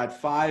 So I've got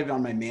 5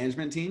 on my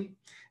management team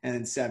and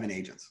then 7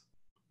 agents.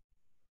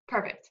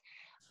 Perfect.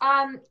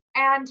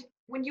 And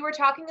when you were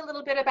talking a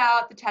little bit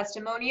about the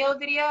testimonial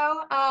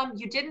video,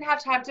 you didn't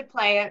have time to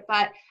play it,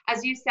 but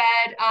as you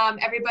said,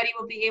 everybody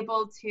will be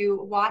able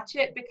to watch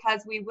it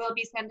because we will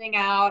be sending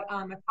out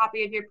a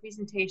copy of your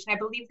presentation. I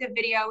believe the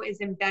video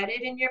is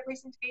embedded in your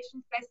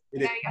presentation.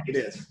 It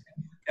is.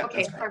 Yep,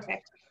 okay,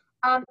 perfect.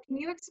 Can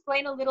you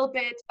explain a little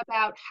bit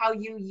about how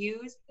you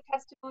use the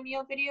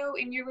testimonial video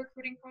in your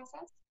recruiting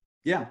process?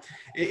 Yeah,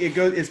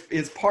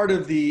 it's part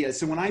of the,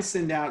 so when I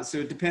send out, so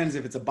it depends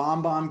if it's a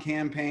BombBomb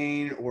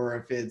campaign or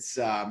if it's,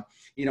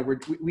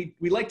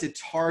 we like to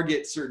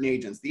target certain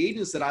agents. The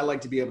agents that I like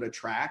to be able to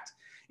attract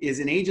is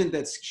an agent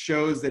that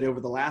shows that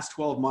over the last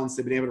 12 months,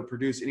 they've been able to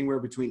produce anywhere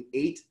between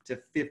 8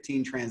 to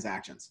 15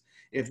 transactions.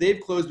 If they've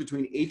closed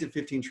between 8 to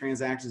 15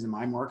 transactions in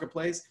my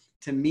marketplace,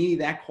 to me,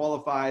 that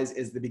qualifies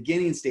as the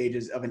beginning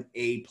stages of an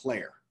A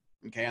player,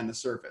 okay, on the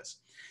surface.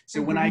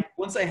 So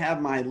once I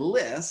have my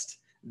list,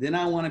 then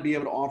I want to be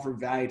able to offer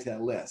value to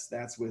that list.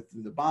 That's with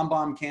the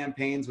BombBomb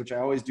campaigns, which I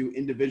always do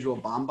individual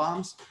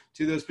BombBombs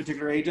to those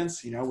particular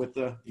agents. You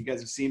know, you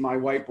guys have seen my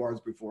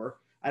whiteboards before.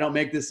 I don't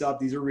make this up.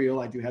 These are real.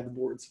 I do have the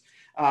boards.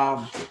 We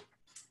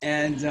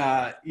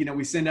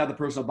send out the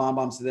personal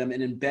BombBombs to them,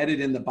 and embedded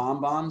in the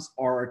BombBombs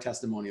are our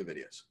testimonial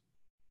videos.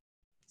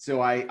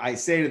 So I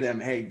say to them,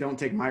 hey, don't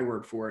take my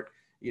word for it.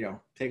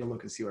 Take a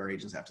look and see what our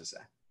agents have to say.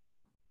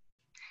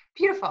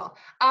 Beautiful.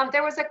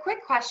 There was a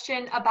quick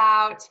question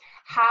about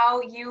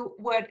how you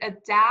would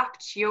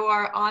adapt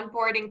your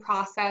onboarding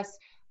process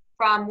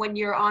from when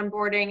you're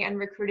onboarding and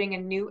recruiting a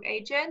new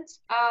agent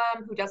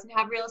who doesn't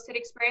have real estate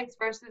experience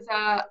versus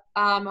a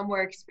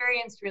more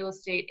experienced real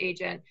estate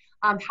agent.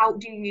 How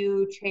do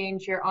you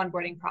change your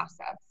onboarding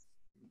process?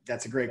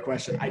 That's a great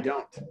question. I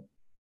don't.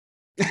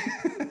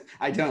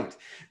 I don't,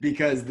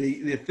 because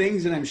the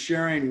things that I'm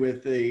sharing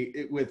with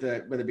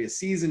whether it be a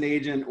seasoned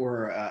agent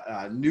or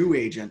a new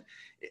agent,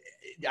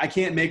 I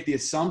can't make the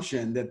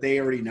assumption that they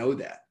already know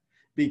that,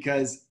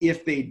 because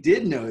if they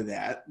did know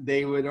that,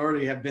 they would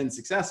already have been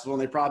successful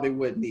and they probably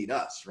wouldn't need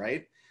us,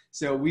 right?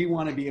 So we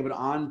want to be able to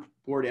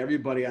onboard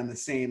everybody on the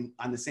same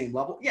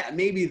level. Yeah,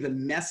 maybe the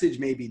message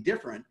may be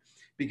different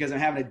because I'm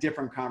having a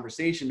different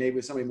conversation, maybe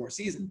with somebody more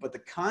seasoned, but the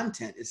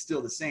content is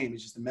still the same.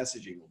 It's just the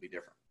messaging will be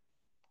different.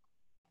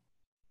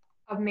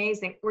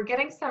 Amazing. We're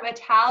getting some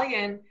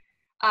Italian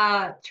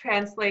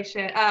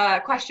translation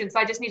questions, so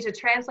I just need to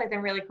translate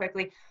them really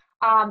quickly.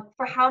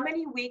 For how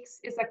many weeks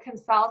is a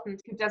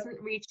consultant who doesn't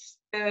reach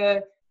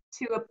the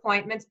 2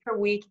 appointments per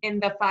week in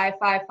the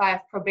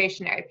 5-5-5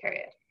 probationary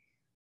period?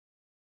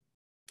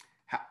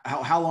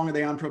 How long are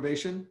they on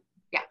probation?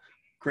 Yeah.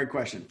 Great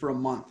question. For a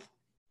month.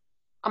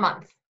 A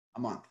month. A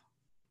month.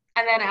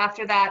 And then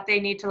after that, they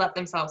need to let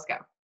themselves go.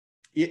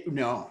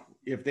 No,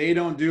 If they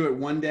don't do it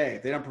one day,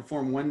 if they don't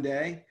perform one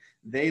day,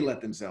 they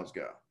let themselves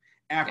go.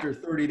 After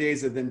 30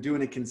 days of them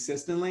doing it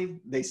consistently,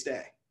 they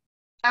stay.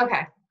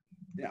 Okay.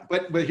 Yeah,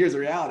 but here's the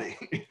reality.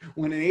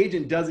 When an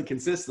agent does it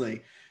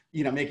consistently,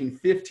 you know, making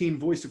 15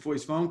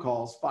 voice-to-voice phone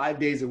calls 5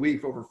 days a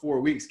week for over 4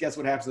 weeks, guess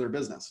what happens to their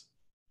business?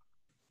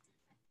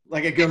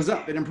 Like it goes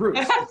up, it improves.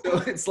 So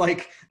it's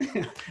like,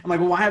 I'm like,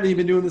 well, why haven't you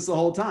been doing this the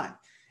whole time?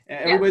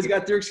 Everybody's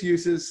got their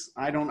excuses.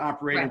 I don't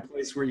operate in a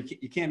place where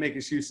you can't make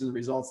excuses and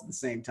results at the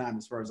same time,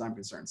 as far as I'm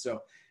concerned.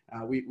 So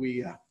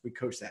we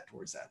coach that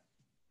towards that.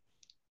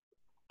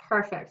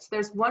 Perfect.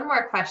 There's one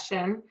more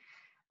question.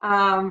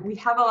 We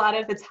have a lot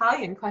of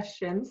Italian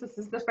questions. This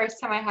is the first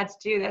time I had to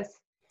do this.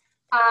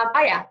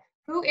 Yeah.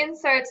 Who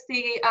inserts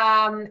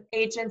the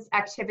agent's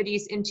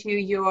activities into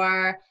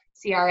your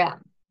CRM?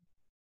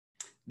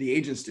 The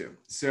agents do.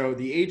 So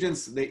the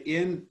agents,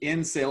 in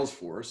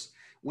Salesforce,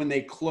 when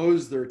they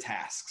close their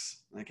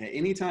tasks, okay,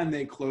 anytime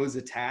they close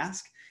a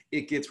task,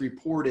 it gets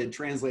reported,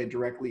 translated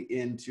directly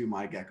into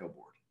my Gecko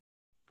board.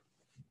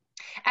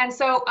 And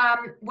so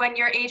when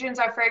your agents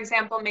are, for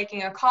example,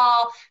 making a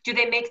call, do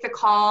they make the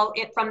call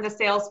from the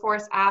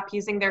Salesforce app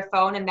using their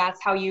phone, and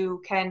that's how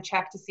you can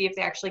check to see if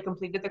they actually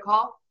completed the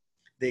call?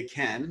 They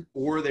can,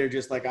 or they're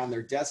just like on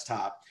their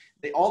desktop.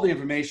 All the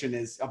information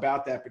is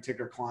about that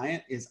particular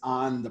client is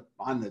on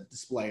the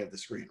display of the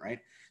screen, right?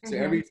 So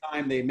every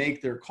time they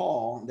make their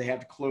call, they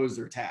have to close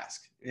their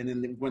task. And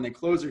then when they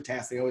close their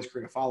task, they always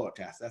create a follow-up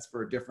task. That's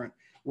for a different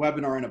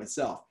webinar in of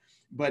itself.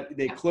 But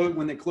they close,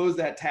 when they close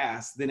that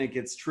task, then it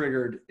gets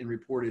triggered and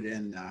reported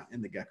in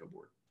the Gecko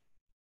board.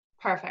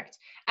 Perfect.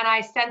 And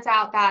I sent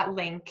out that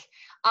link.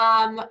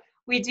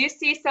 We do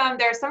see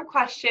there are some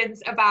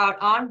questions about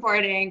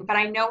onboarding, but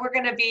I know we're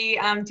going to be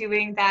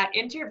doing that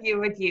interview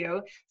with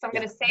you. So I'm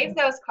going to save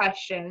those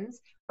questions.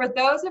 For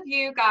those of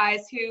you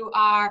guys who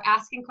are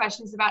asking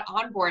questions about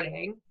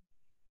onboarding,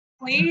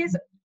 please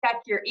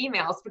check your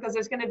emails, because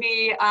there's going to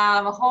be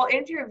a whole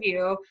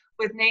interview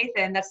with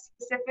Nathan that's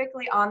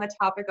specifically on the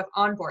topic of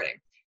onboarding.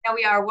 Now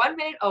we are 1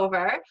 minute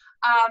over,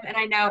 and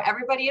I know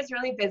everybody is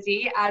really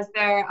busy as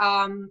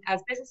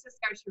as businesses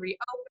start to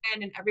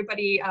reopen and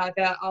everybody,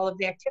 all of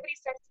the activity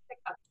starts to pick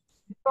up.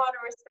 We want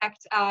to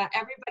respect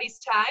everybody's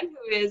time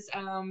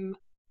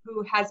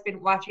who has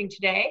been watching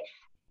today,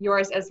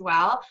 yours as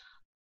well.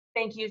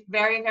 Thank you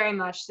very, very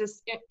much.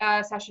 This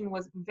session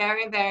was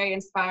very, very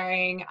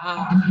inspiring,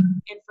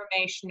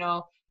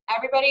 informational.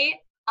 Everybody,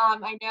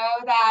 I know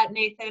that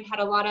Nathan had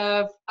a lot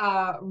of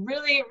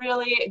really,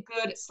 really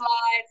good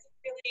slides,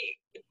 really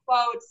good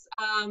quotes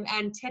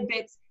and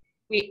tidbits.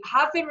 We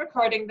have been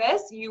recording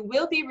this. You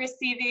will be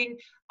receiving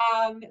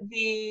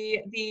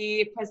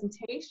the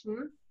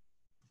presentation.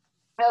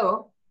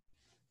 Oh,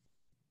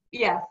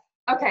 yes.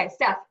 Okay,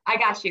 Steph, I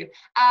got you.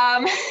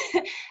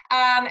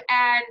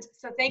 And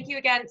so thank you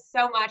again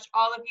so much,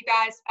 all of you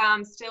guys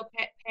still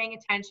paying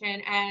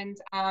attention and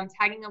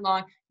tagging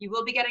along. You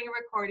will be getting a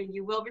recording.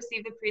 You will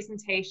receive the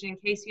presentation in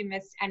case you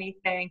missed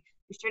anything.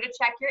 Be sure to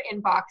check your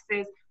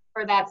inboxes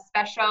for that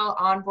special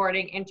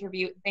onboarding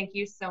interview. Thank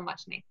you so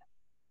much, Nathan.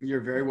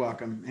 You're very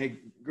welcome. Hey,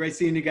 great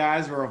seeing you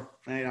guys. Great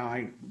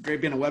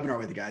being a webinar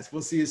with you guys.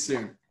 We'll see you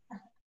soon.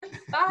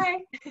 Bye.